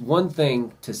care. It's one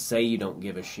thing to say you don't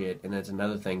give a shit, and it's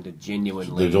another thing to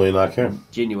genuinely not care.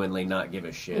 Genuinely not give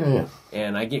a shit. Yeah.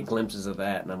 And I get glimpses of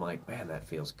that, and I'm like, man, that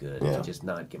feels good to just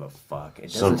not give a fuck.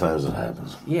 Sometimes it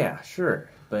happens. Yeah, sure.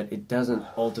 But it doesn't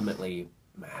ultimately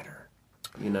matter,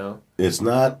 It's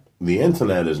not, the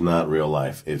internet is not real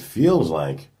life. It feels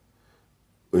like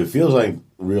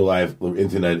real life, the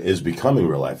internet is becoming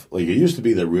real life. Like, it used to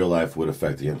be that real life would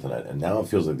affect the internet, and now it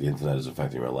feels like the internet is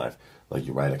affecting real life. Like,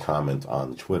 you write a comment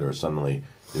on Twitter, suddenly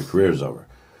your career's over.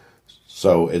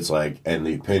 So it's like, and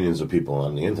the opinions of people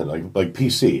on the internet, like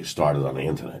PC started on the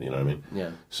internet, you know what I mean?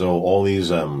 Yeah. So all these,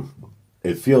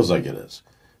 it feels like it is,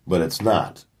 but it's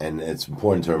not, and it's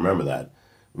important to remember that.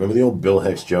 Remember the old Bill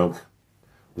Hicks joke?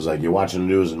 It was like you're watching the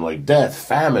news and like death,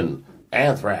 famine,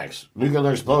 anthrax,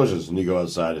 nuclear explosions, and you go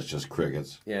outside, it's just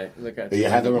crickets. Yeah, look at You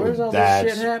have to where's remember all that's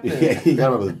this shit happening? yeah, you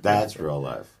gotta remember that's real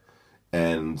life.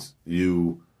 And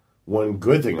one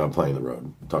good thing about playing the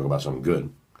road, talk about something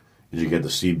good, is you get to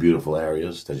see beautiful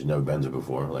areas that you've never been to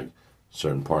before, like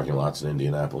certain parking lots in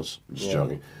Indianapolis. Just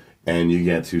joking, and you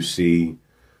get to see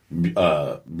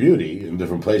beauty in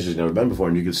different places you've never been before,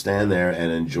 and you can stand there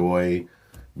and enjoy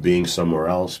being somewhere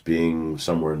else, being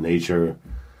somewhere in nature.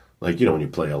 Like, when you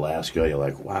play Alaska, you're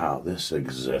like, wow, this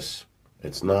exists.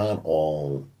 It's not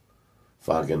all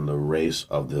fucking the race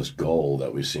of this goal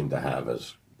that we seem to have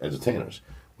as entertainers,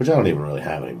 which I don't even really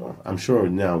have anymore. I'm sure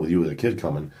now with you as a kid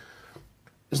coming,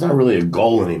 it's not really a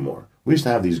goal anymore. We used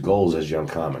to have these goals as young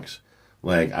comics.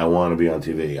 Like, I want to be on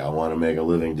TV. I want to make a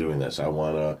living doing this. I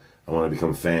want to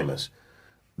become famous.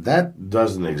 That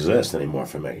doesn't exist anymore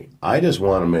for me. I just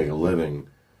want to make a living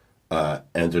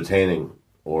entertaining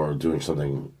or doing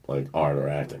something like art or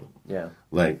acting. Yeah.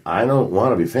 Like, I don't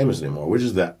want to be famous anymore, which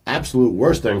is the absolute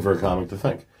worst thing for a comic to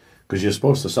think. Because you're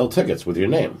supposed to sell tickets with your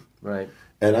name. Right.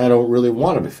 And I don't really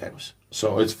want to be famous.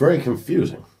 So it's very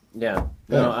confusing. Yeah.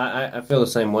 No, I feel the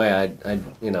same way. I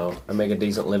make a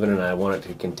decent living and I want it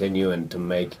to continue and to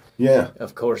make,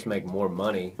 of course, make more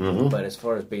money. Mm-hmm. But as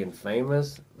far as being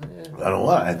famous, I don't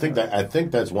want it. I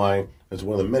think that's why, it's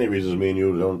one of the many reasons me and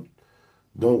you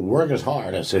don't work as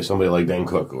hard as, say, somebody like Dan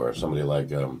Cook or somebody like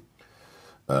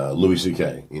Louis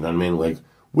C.K. You know what I mean? Like,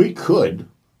 we could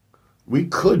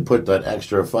put that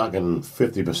extra fucking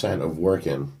 50% of work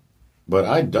in, but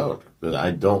I don't.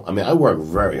 I mean, I work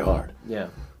very hard. Yeah.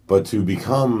 But to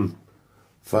become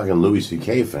fucking Louis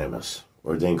C.K. famous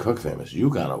or Dan Cook famous, you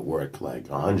gotta work like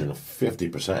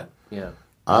 150%. Yeah.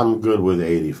 I'm good with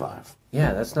 85.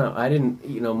 Yeah, that's not. I didn't.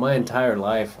 My entire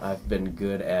life I've been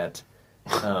good at.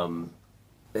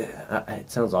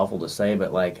 It sounds awful to say,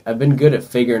 but like I've been good at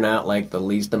figuring out like the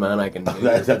least amount I can do.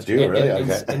 That's you, really?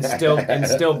 Okay. And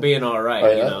still being all right.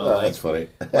 Oh, yeah? That's funny.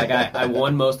 Like I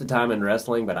won most of the time in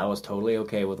wrestling, but I was totally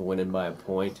okay with winning by a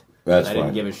point. That's I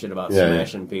didn't give a shit about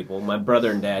smashing people. My brother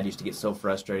and dad used to get so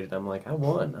frustrated. I'm like, I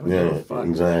won. I don't give a fuck.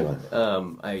 Exactly.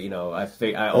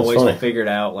 I always figured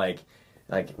out like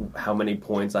how many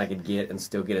points I could get and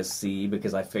still get a C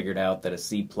because I figured out that a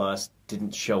C plus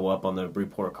didn't show up on the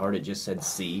report card. It just said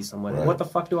C. So I'm like, what the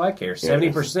fuck do I care?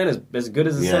 70% is as good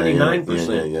as a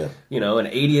 79%. An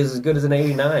 80 is as good as an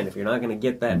 89. If you're not going to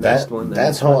get that next one, then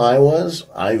that's how I was.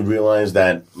 I realized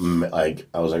that I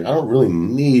was like, I don't really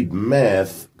need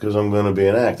math because I'm going to be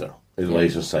an actor. Is what I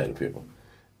used to say to people.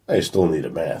 I still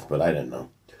needed math, but I didn't know.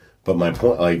 But my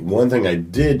point, like one thing I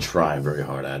did try very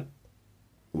hard at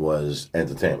was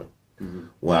entertainment. Mm-hmm.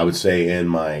 Well, I would say in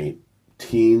my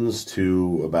teens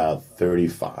to about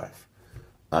 35,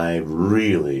 I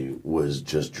really was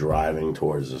just driving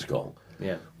towards this goal.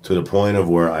 Yeah. To the point of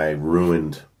where I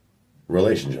ruined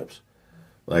relationships.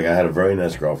 Like, I had a very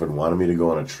nice girlfriend, wanted me to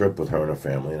go on a trip with her and her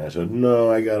family, and I said,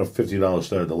 no, I got a $50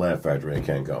 start at the Laugh Factory, I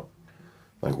can't go.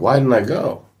 Like, why didn't I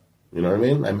go? You know what I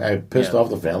mean? I pissed off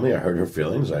the family, I hurt her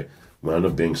feelings, I wound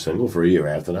up being single for a year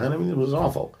after that. I mean, it was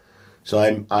awful. So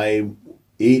I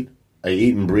eat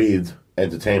and breathe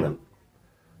entertainment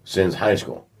since high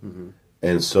school. Mm-hmm.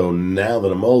 And so now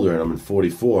that I'm older and I'm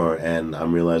 44 and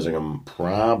I'm realizing I'm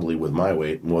probably, with my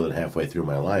weight, more than halfway through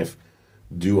my life,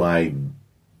 do I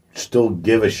still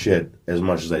give a shit as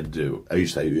much as I do?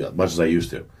 As much as I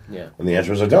used to. Yeah. And the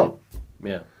answer is I don't.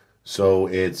 Yeah. So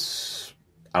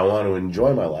I want to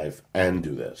enjoy my life and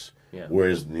do this. Yeah.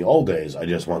 Whereas in the old days, I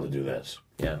just wanted to do this.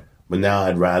 Yeah. But now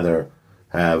I'd rather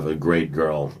have a great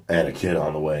girl and a kid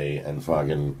on the way and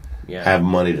fucking have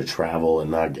money to travel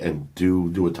and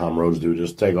do what Tom Rhodes do,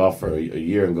 just take off for a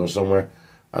year and go somewhere.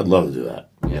 I'd love to do that,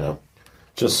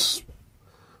 Just,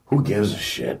 who gives a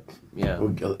shit? Yeah.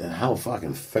 How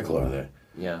fucking fickle are they?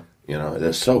 Yeah.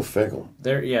 They're so fickle.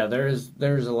 There's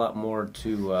a lot more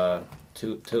to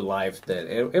life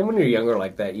and when you're younger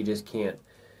like that, you just can't,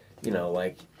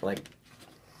 like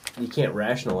you can't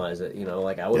rationalize it,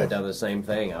 like I would have done the same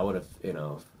thing. I would have,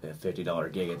 a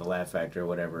 $50 gig at the Laugh Factory or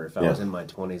whatever. If I was in my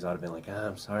 20s, I'd have been like,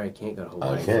 I'm sorry, I can't go to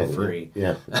Hawaii for free.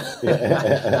 Yeah.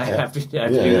 I have to do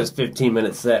this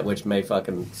 15-minute set, which may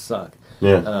fucking suck.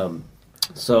 Yeah.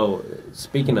 So,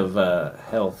 speaking of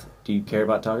health, do you care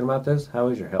about talking about this? How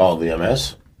is your health? Oh, the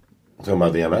MS? Talking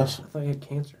about the MS? I thought you had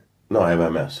cancer. No, I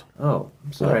have MS. Oh,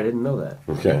 I'm sorry, I didn't know that.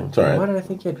 Okay, it's all right. Why did I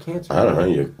think you had cancer? I don't know.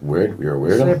 You're weird. You're a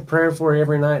weirdo. I say a prayer for you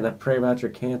every night, and I pray about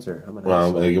your cancer.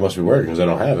 Well, you must be worried because I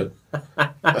don't have it.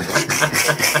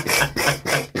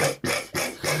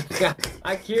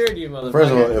 I cured you, motherfucker.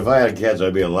 First of all, if I had cancer,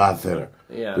 I'd be a lot thinner.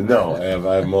 Yeah. No,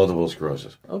 I have multiple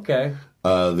sclerosis. Okay.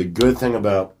 The good thing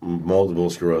about multiple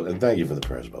sclerosis, and thank you for the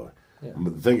prayers, by the way. Yeah.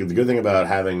 The good thing about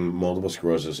having multiple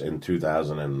sclerosis in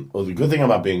the good thing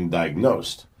about being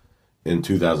diagnosed in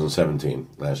 2017,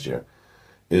 last year,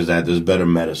 is that there's better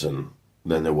medicine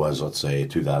than there was, let's say,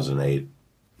 2008,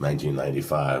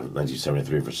 1995,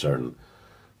 1973 for certain.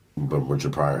 But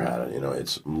Richard Pryor had it.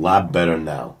 It's a lot better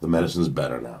now. The medicine's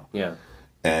better now. Yeah.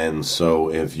 And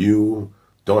so if you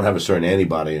don't have a certain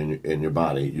antibody in your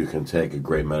body, you can take a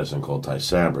great medicine called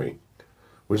Tysabri,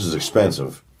 which is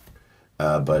expensive,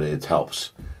 but it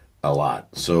helps a lot.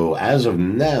 So as of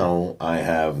now, I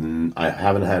haven't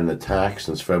had an attack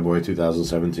since February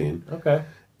 2017. Okay.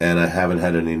 And I haven't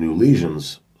had any new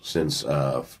lesions since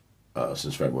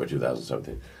February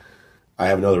 2017. I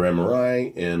have another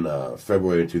MRI in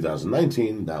February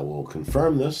 2019 that will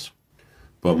confirm this,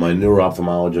 but my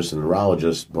neuro-ophthalmologist and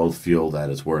neurologist both feel that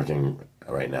it's working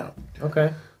right now.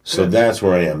 Okay. So that's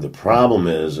where I am. The problem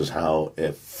is how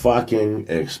fucking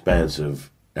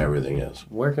expensive everything is.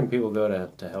 Where can people go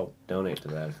to help donate to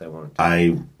that if they want to?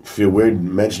 I feel weird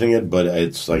mentioning it, but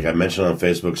it's like I mentioned on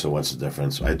Facebook, so what's the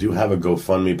difference? I do have a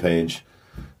GoFundMe page.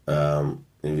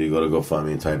 If you go to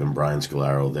GoFundMe and type in Brian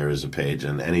Scalaro, there is a page,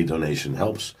 and any donation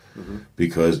helps. Mm-hmm.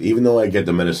 Because even though I get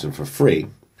the medicine for free,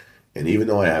 and even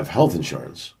though I have health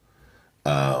insurance,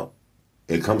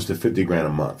 it comes to $50,000 a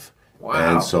month. Wow.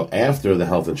 And so after the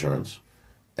health insurance,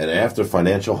 and after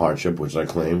financial hardship, which I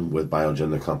claim with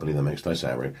Biogen, the company that makes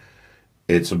Tysabri,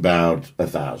 it's about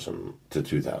 $1,000 to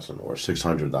 $2,000 or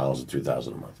 $600 to $2,000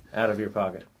 a month Out of your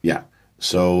pocket. Yeah.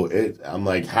 So I'm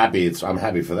like happy. I'm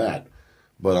happy for that.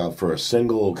 But for a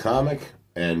single comic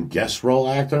and guest role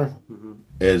actor,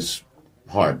 is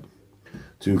hard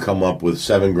to come up with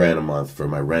 $7,000 a month for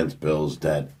my rent, bills,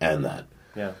 debt, and that.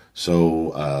 Yeah.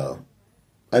 So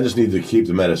I just need to keep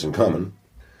the medicine coming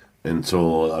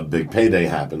until a big payday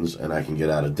happens and I can get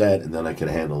out of debt, and then I can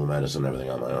handle the medicine and everything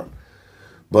on my own.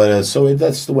 But so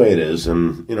that's the way it is,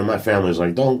 and my family's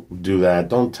like, don't do that,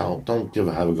 don't have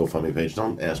a GoFundMe page,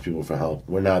 don't ask people for help.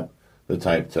 We're not the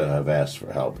type to have asked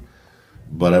for help,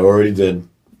 but I already did.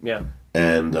 Yeah.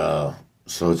 And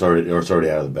so it's already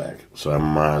out of the bag. So I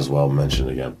might as well mention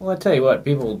it again. Well, I tell you what,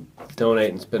 people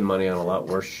donate and spend money on a lot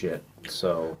worse shit.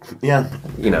 So yeah,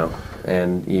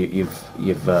 and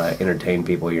you've entertained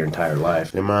people your entire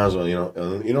life. They might as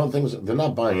well, things. They're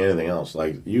not buying anything else.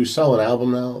 Like you sell an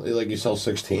album now, like you sell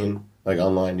 16, like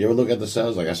online. You ever look at the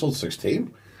sales? Like I sold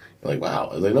 16. You're like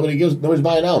wow, like nobody's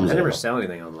buying albums. I never anymore. sell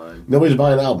anything online. Nobody's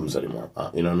buying albums anymore.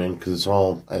 You know what I mean? Because it's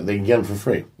all they can get them for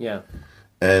free. Yeah.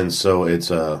 And so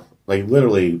it's like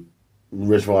literally,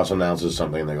 Rich Voss announces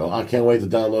something and they go, I can't wait to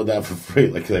download that for free.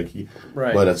 Like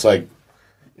right. But it's like.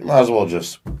 You might as well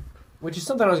just. Which is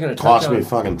something I was going to toss me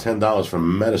fucking $10 for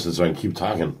medicine so I can keep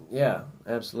talking. Yeah,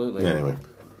 absolutely. Anyway.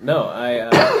 No,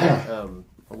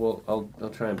 I'll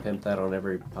try and pimp that on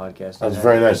every podcast. That's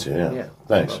very nice of you. Yeah.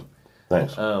 Thanks.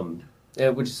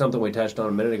 Which is something we touched on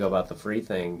a minute ago about the free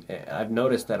thing. I've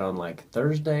noticed that on like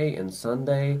Thursday and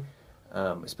Sunday,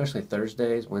 especially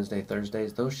Thursdays, Wednesday,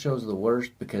 Thursdays, those shows are the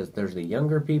worst because there's the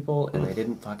younger people and they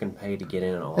didn't fucking pay to get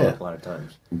in a lot of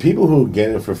times. People who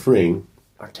get it for free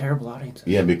are terrible audiences.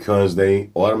 Yeah, because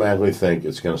they automatically think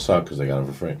it's going to suck because they got it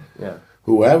for free. Yeah.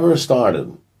 Whoever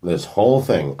started this whole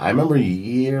thing, I remember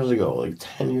years ago, like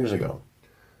 10 years ago,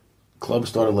 clubs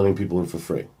started letting people in for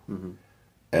free. Mm-hmm.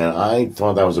 And I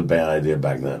thought that was a bad idea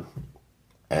back then.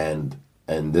 And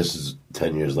this is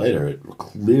 10 years later, it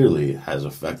clearly has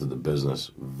affected the business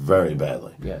very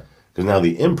badly. Yeah. Because now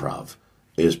the Improv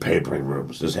is papering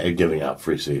rooms, just giving out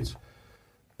free seats.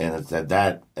 And it's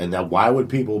and now why would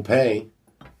people pay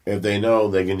if they know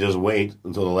they can just wait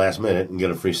until the last minute and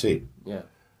get a free seat? Yeah.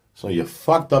 So you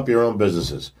fucked up your own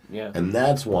businesses. Yeah. And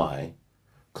that's why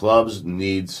clubs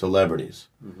need celebrities.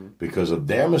 Mm-hmm. Because of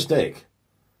their mistake,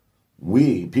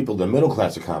 people, the middle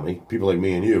class of comedy, people like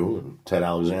me and you, and Ted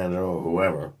Alexander or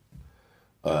whoever,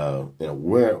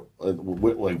 we're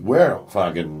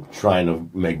fucking trying to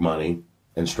make money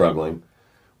and struggling,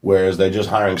 whereas they're just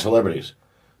hiring celebrities.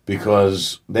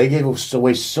 Because they gave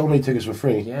away so many tickets for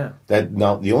free. Yeah. That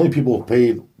now the only people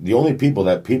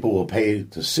that people will pay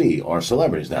to see are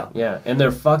celebrities now. Yeah, and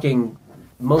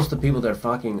most of the people they're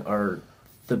fucking are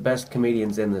the best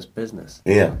comedians in this business.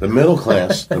 Yeah, the middle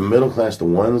class, the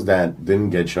ones that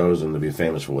didn't get chosen to be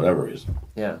famous for whatever reason.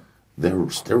 Yeah. They're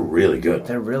really good.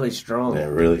 They're really strong.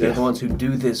 They're the ones who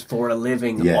do this for a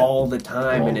living all the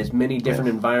time in as many different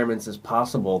environments as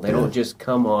possible. They don't just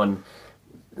come on.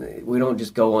 We don't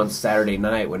just go on Saturday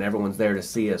night when everyone's there to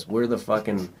see us. We're the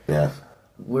fucking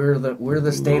We're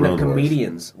the stand-up Road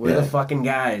comedians. We're the Yeah. fucking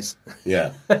guys.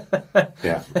 Yeah.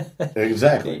 Yeah.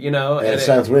 Exactly. You know, And and it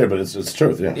sounds weird, but it's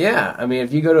truth. Yeah. Yeah, I mean,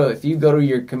 if you go to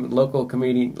your local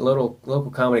comedy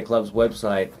club's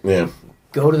website, Yeah.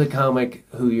 go to the comic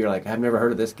who you're like, I've never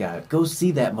heard of this guy. Go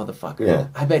see that motherfucker. Yeah.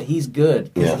 I bet he's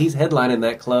good. 'Cause Yeah. he's headlining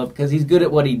that club because he's good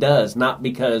at what he does, not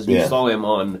because you Yeah. saw him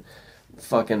on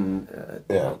fucking.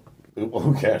 Yeah. Well,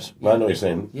 who cares? I know what you're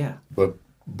saying. Yeah. But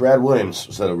Brad Williams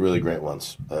said it really great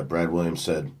once. Brad Williams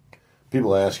said,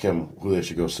 people ask him who they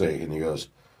should go see, and he goes,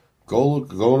 go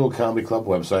to a comedy club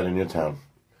website in your town.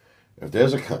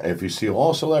 If you see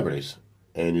all celebrities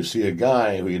and you see a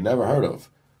guy who you never heard of,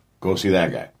 go see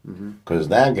that guy, because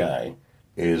that guy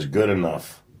is good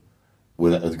enough.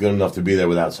 It's good enough to be there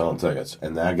without selling tickets,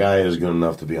 and that guy is good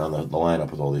enough to be on the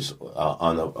lineup with all these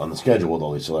on the schedule with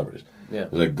all these celebrities. Yeah.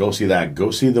 It's like, go see that.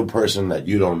 Go see the person that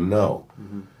you don't know,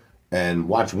 and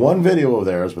watch one video of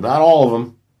theirs, but not all of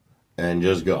them, and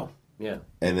just go. Yeah.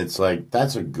 And it's like,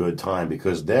 that's a good time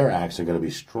because their acts are going to be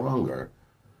stronger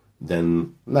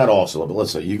than, not all celebrities.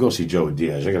 Let's say you go see Joe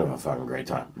Diaz, you're going to have a fucking great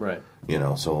time. Right. You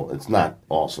know, so it's not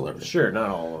all celebrities. Sure, not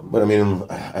all of them. But I mean,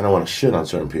 I don't want to shit on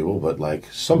certain people, but like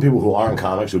some people who aren't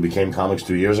comics, who became comics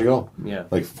 2 years ago, Yeah.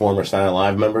 like former Saturday Night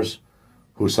Live members,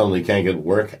 who suddenly can't get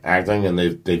work acting and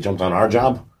they jumped on our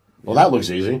job. Well, that looks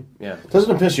easy. Yeah.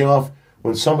 Doesn't it piss you off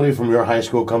when somebody from your high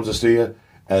school comes to see you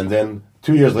and then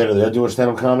 2 years later they're doing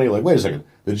stand-up comedy? Like, wait a second,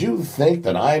 did you think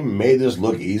that I made this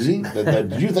look easy?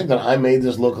 Did you think that I made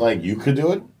this look like you could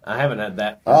do it? I haven't had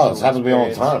that. Oh, it's happened to me all the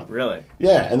experience. time. Really?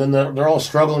 Yeah, and then they're all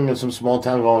struggling in some small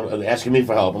town going, asking me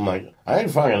for help. I'm like, I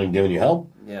ain't fucking giving you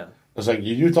help. Yeah. It's like,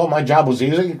 you thought my job was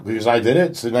easy because I did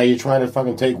it, so now you're trying to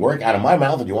fucking take work out of my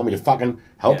mouth and you want me to fucking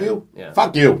help Yeah, you? yeah.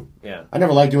 Fuck you. Yeah. I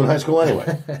never liked you in high school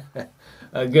anyway.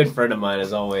 A good friend of mine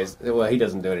is always, well, he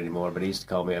doesn't do it anymore, but he used to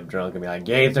call me up drunk and be like,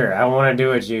 Gaither, I want to do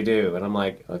what you do. And I'm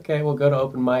like, okay, we'll go to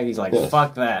open mic. He's like, Yeah.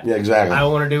 fuck that. Yeah, exactly. I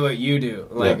want to do what you do.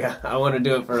 Like, Yeah. I want to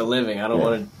do it for a living. I don't Yeah.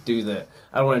 want to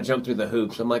I don't want to jump through the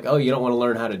hoops. I'm like, oh, you don't want to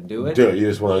learn how to do it? Do it. You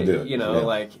just want to do it. You know, Yeah.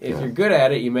 like, if Yeah. you're good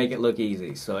at it, you make it look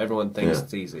easy. So everyone thinks Yeah.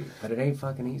 it's easy. But it ain't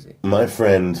fucking easy. My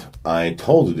friend, I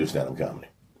told to do stand-up comedy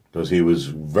because he was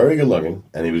very good looking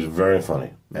and he was very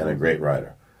funny and a great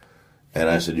writer. And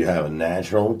I said, you have a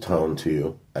natural tone to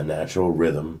you, a natural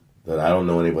rhythm that I don't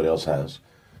know anybody else has.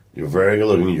 You're very good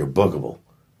looking. You're bookable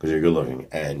because you're good looking,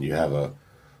 and you're a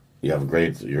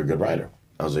good writer.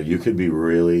 I was like, you could be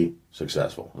really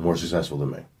successful, more successful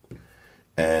than me.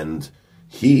 And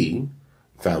he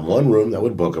found one room that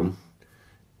would book him,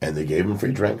 and they gave him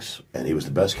free drinks, and he was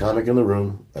the best comic in the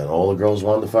room, and all the girls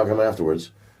wanted to fuck him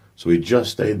afterwards. So he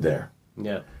just stayed there.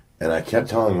 Yeah. And I kept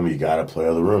telling him, you got to play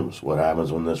other rooms. What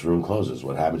happens when this room closes?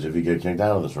 What happens if you get kicked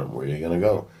out of this room? Where are you going to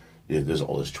go?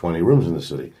 There's 20 rooms in the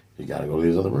city. You got to go to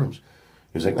these other rooms.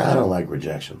 He was like, no, I don't like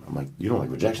rejection. I'm like, you don't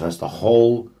like rejection? That's the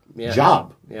whole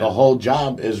job. Yeah. The whole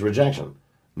job is rejection.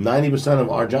 90% of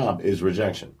our job is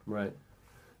rejection. Right.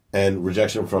 And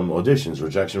rejection from auditions,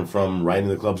 rejection from writing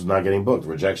the clubs and not getting booked,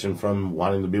 rejection from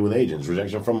wanting to be with agents,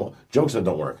 rejection from jokes that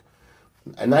don't work.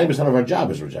 And 90% of our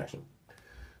job is rejection.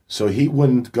 So he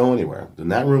wouldn't go anywhere. Then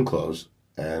that room closed,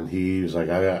 and he was like,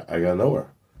 I got nowhere.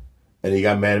 And he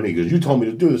got mad at me. He goes, you told me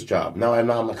to do this job. Now I'm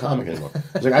not a comic anymore.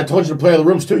 He's like, I told you to play other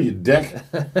rooms too, you dick.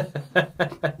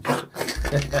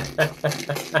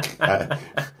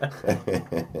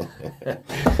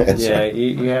 Yeah,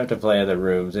 you have to play other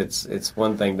rooms. It's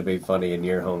one thing to be funny in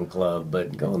your home club,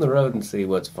 but go on the road and see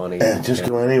what's funny. Just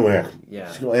go anywhere. Yeah.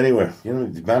 Just go anywhere. You know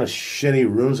the amount of shitty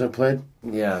rooms I've played?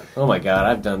 Yeah. Oh my God,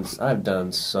 I've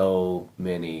done so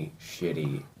many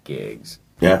shitty gigs.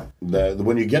 Yeah.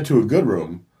 When you get to a good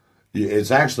room,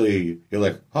 it's actually, you're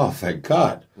like, oh, thank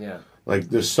God. Yeah. Like,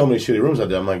 there's so many shitty rooms out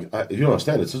there. I'm like, you don't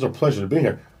understand. It's such a pleasure to be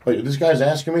here. But this guy's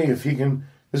asking me if he can,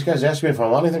 this guy's asking me if I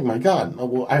want anything. My God. Oh,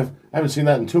 well, I haven't seen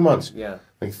that in 2 months. Yeah.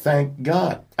 Like, thank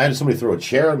God. I had somebody throw a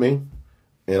chair at me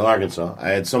in Arkansas. I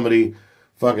had somebody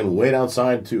fucking wait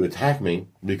outside to attack me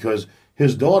because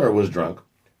his daughter was drunk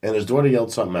and his daughter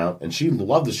yelled something out and she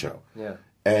loved the show. Yeah.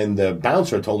 And the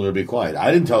bouncer told her to be quiet.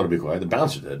 I didn't tell her to be quiet. The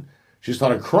bouncer did. She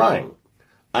started crying.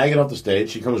 I get off the stage.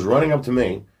 She comes running up to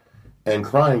me and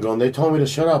crying, going, they told me to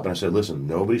shut up. And I said, listen,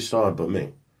 nobody saw it but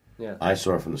me. Yeah. I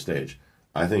saw it from the stage.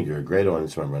 I think you're a great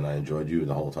audience member, and I enjoyed you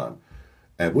the whole time.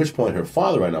 At which point, her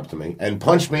father ran up to me and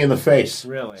punched me in the face.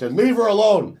 Really? Said, leave her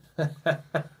alone.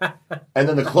 And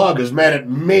then the club is mad at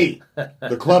me.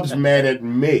 The club's mad at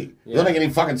me. Yeah. Doesn't make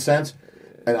any fucking sense.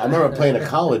 And I remember playing at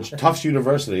college, Tufts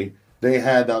University. They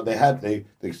had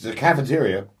the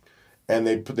cafeteria, and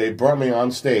they brought me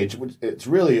on stage. It's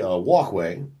really a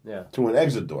walkway Yeah. to an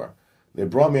exit door. They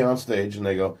brought me on stage, and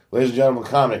they go, ladies and gentlemen,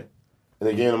 comedy. and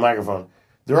they gave them a microphone.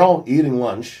 They're all eating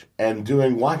lunch and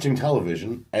watching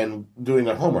television and doing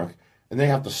their homework, and they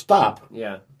have to stop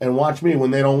and watch me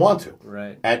when they don't want to.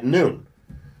 Right. At noon.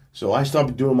 So I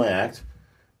stopped doing my act.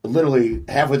 Literally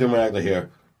halfway through my act, I hear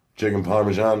chicken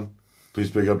parmesan. Please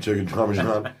pick up chicken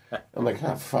parmesan. I'm like,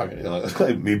 fuck it. You know, like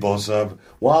meatball sub.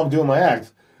 While I'm doing my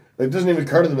act, it doesn't even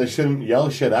occur to them they shouldn't yell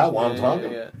shit out while I'm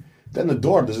talking. Yeah. Then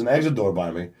there's an exit door by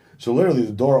me. So literally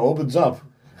the door opens up,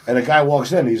 and a guy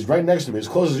walks in. He's right next to me, as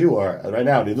close as you are right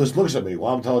now. And he just looks at me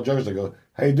while I'm telling jokes. I go,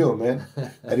 "How you doing, man?"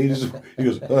 And he goes, he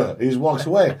just walks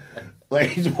away. Like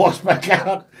he just walks back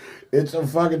out. It's a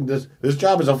fucking this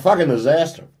job is a fucking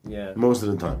disaster. Yeah. Most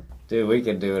of the time. Dude, we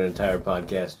could do an entire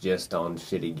podcast just on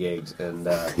shitty gigs, and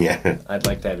yeah, I'd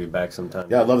like to have you back sometime.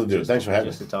 Yeah, I'd love to do it. Thanks for having me.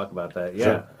 Just to talk about that. Yeah,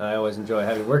 Sure. I always enjoy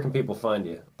having you. Where can people find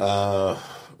you?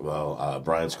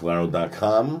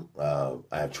 BrianScolaro.com.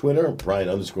 I have Twitter,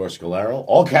 Brian_Scalaro.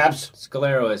 All caps.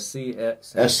 Scalaro is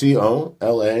C-S...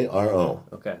 Scolaro.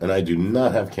 Okay. And I do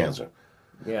not have cancer.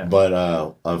 Yeah. But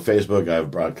on Facebook, I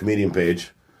have a comedian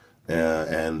page.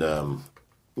 And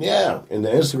in the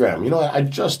Instagram. You know, I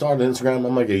just started Instagram.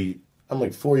 I'm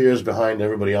like 4 years behind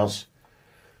everybody else.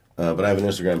 But I have an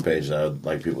Instagram page that I'd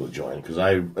like people to join because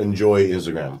I enjoy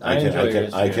Instagram.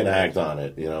 I can act on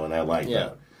it, you know, and I like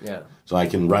that. Yeah. So I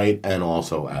can write and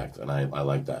also act, and I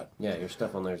like that. Yeah, your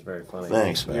stuff on there is very funny.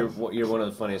 Thanks, man. You're one of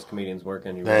the funniest comedians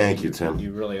working. Thank you, Tim.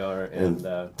 You really are. And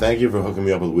thank you for hooking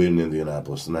me up with weed in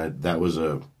Indianapolis. And that was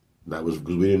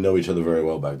because we didn't know each other very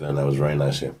well back then. That was very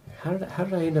nice of you. How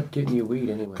did I end up getting you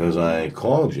weed anyway? Because I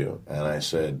called you and I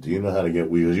said, "Do you know how to get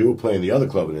weed?" Because you were playing the other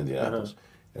club in Indianapolis,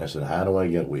 and I said, "How do I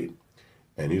get weed?"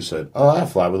 And you said, "Oh, I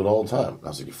fly with it all the time." I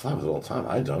was like, "You fly with it all the time?"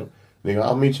 I don't. And you go,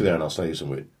 "I'll meet you there and I'll sell you some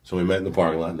weed." So we met in the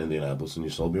parking lot in Indianapolis, and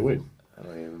you sold me weed. I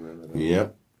don't even remember that.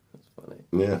 Yep. That's funny.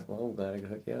 Yeah. Well, I'm glad I could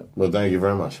hook you up. Well, thank you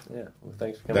very much. Yeah. Well,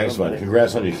 thanks for coming. Thanks, on, buddy.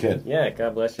 Congrats on your kid. Yeah.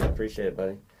 God bless you. I appreciate it,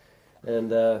 buddy.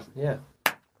 And yeah.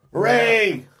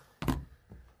 Hooray!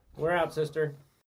 We're out, sister.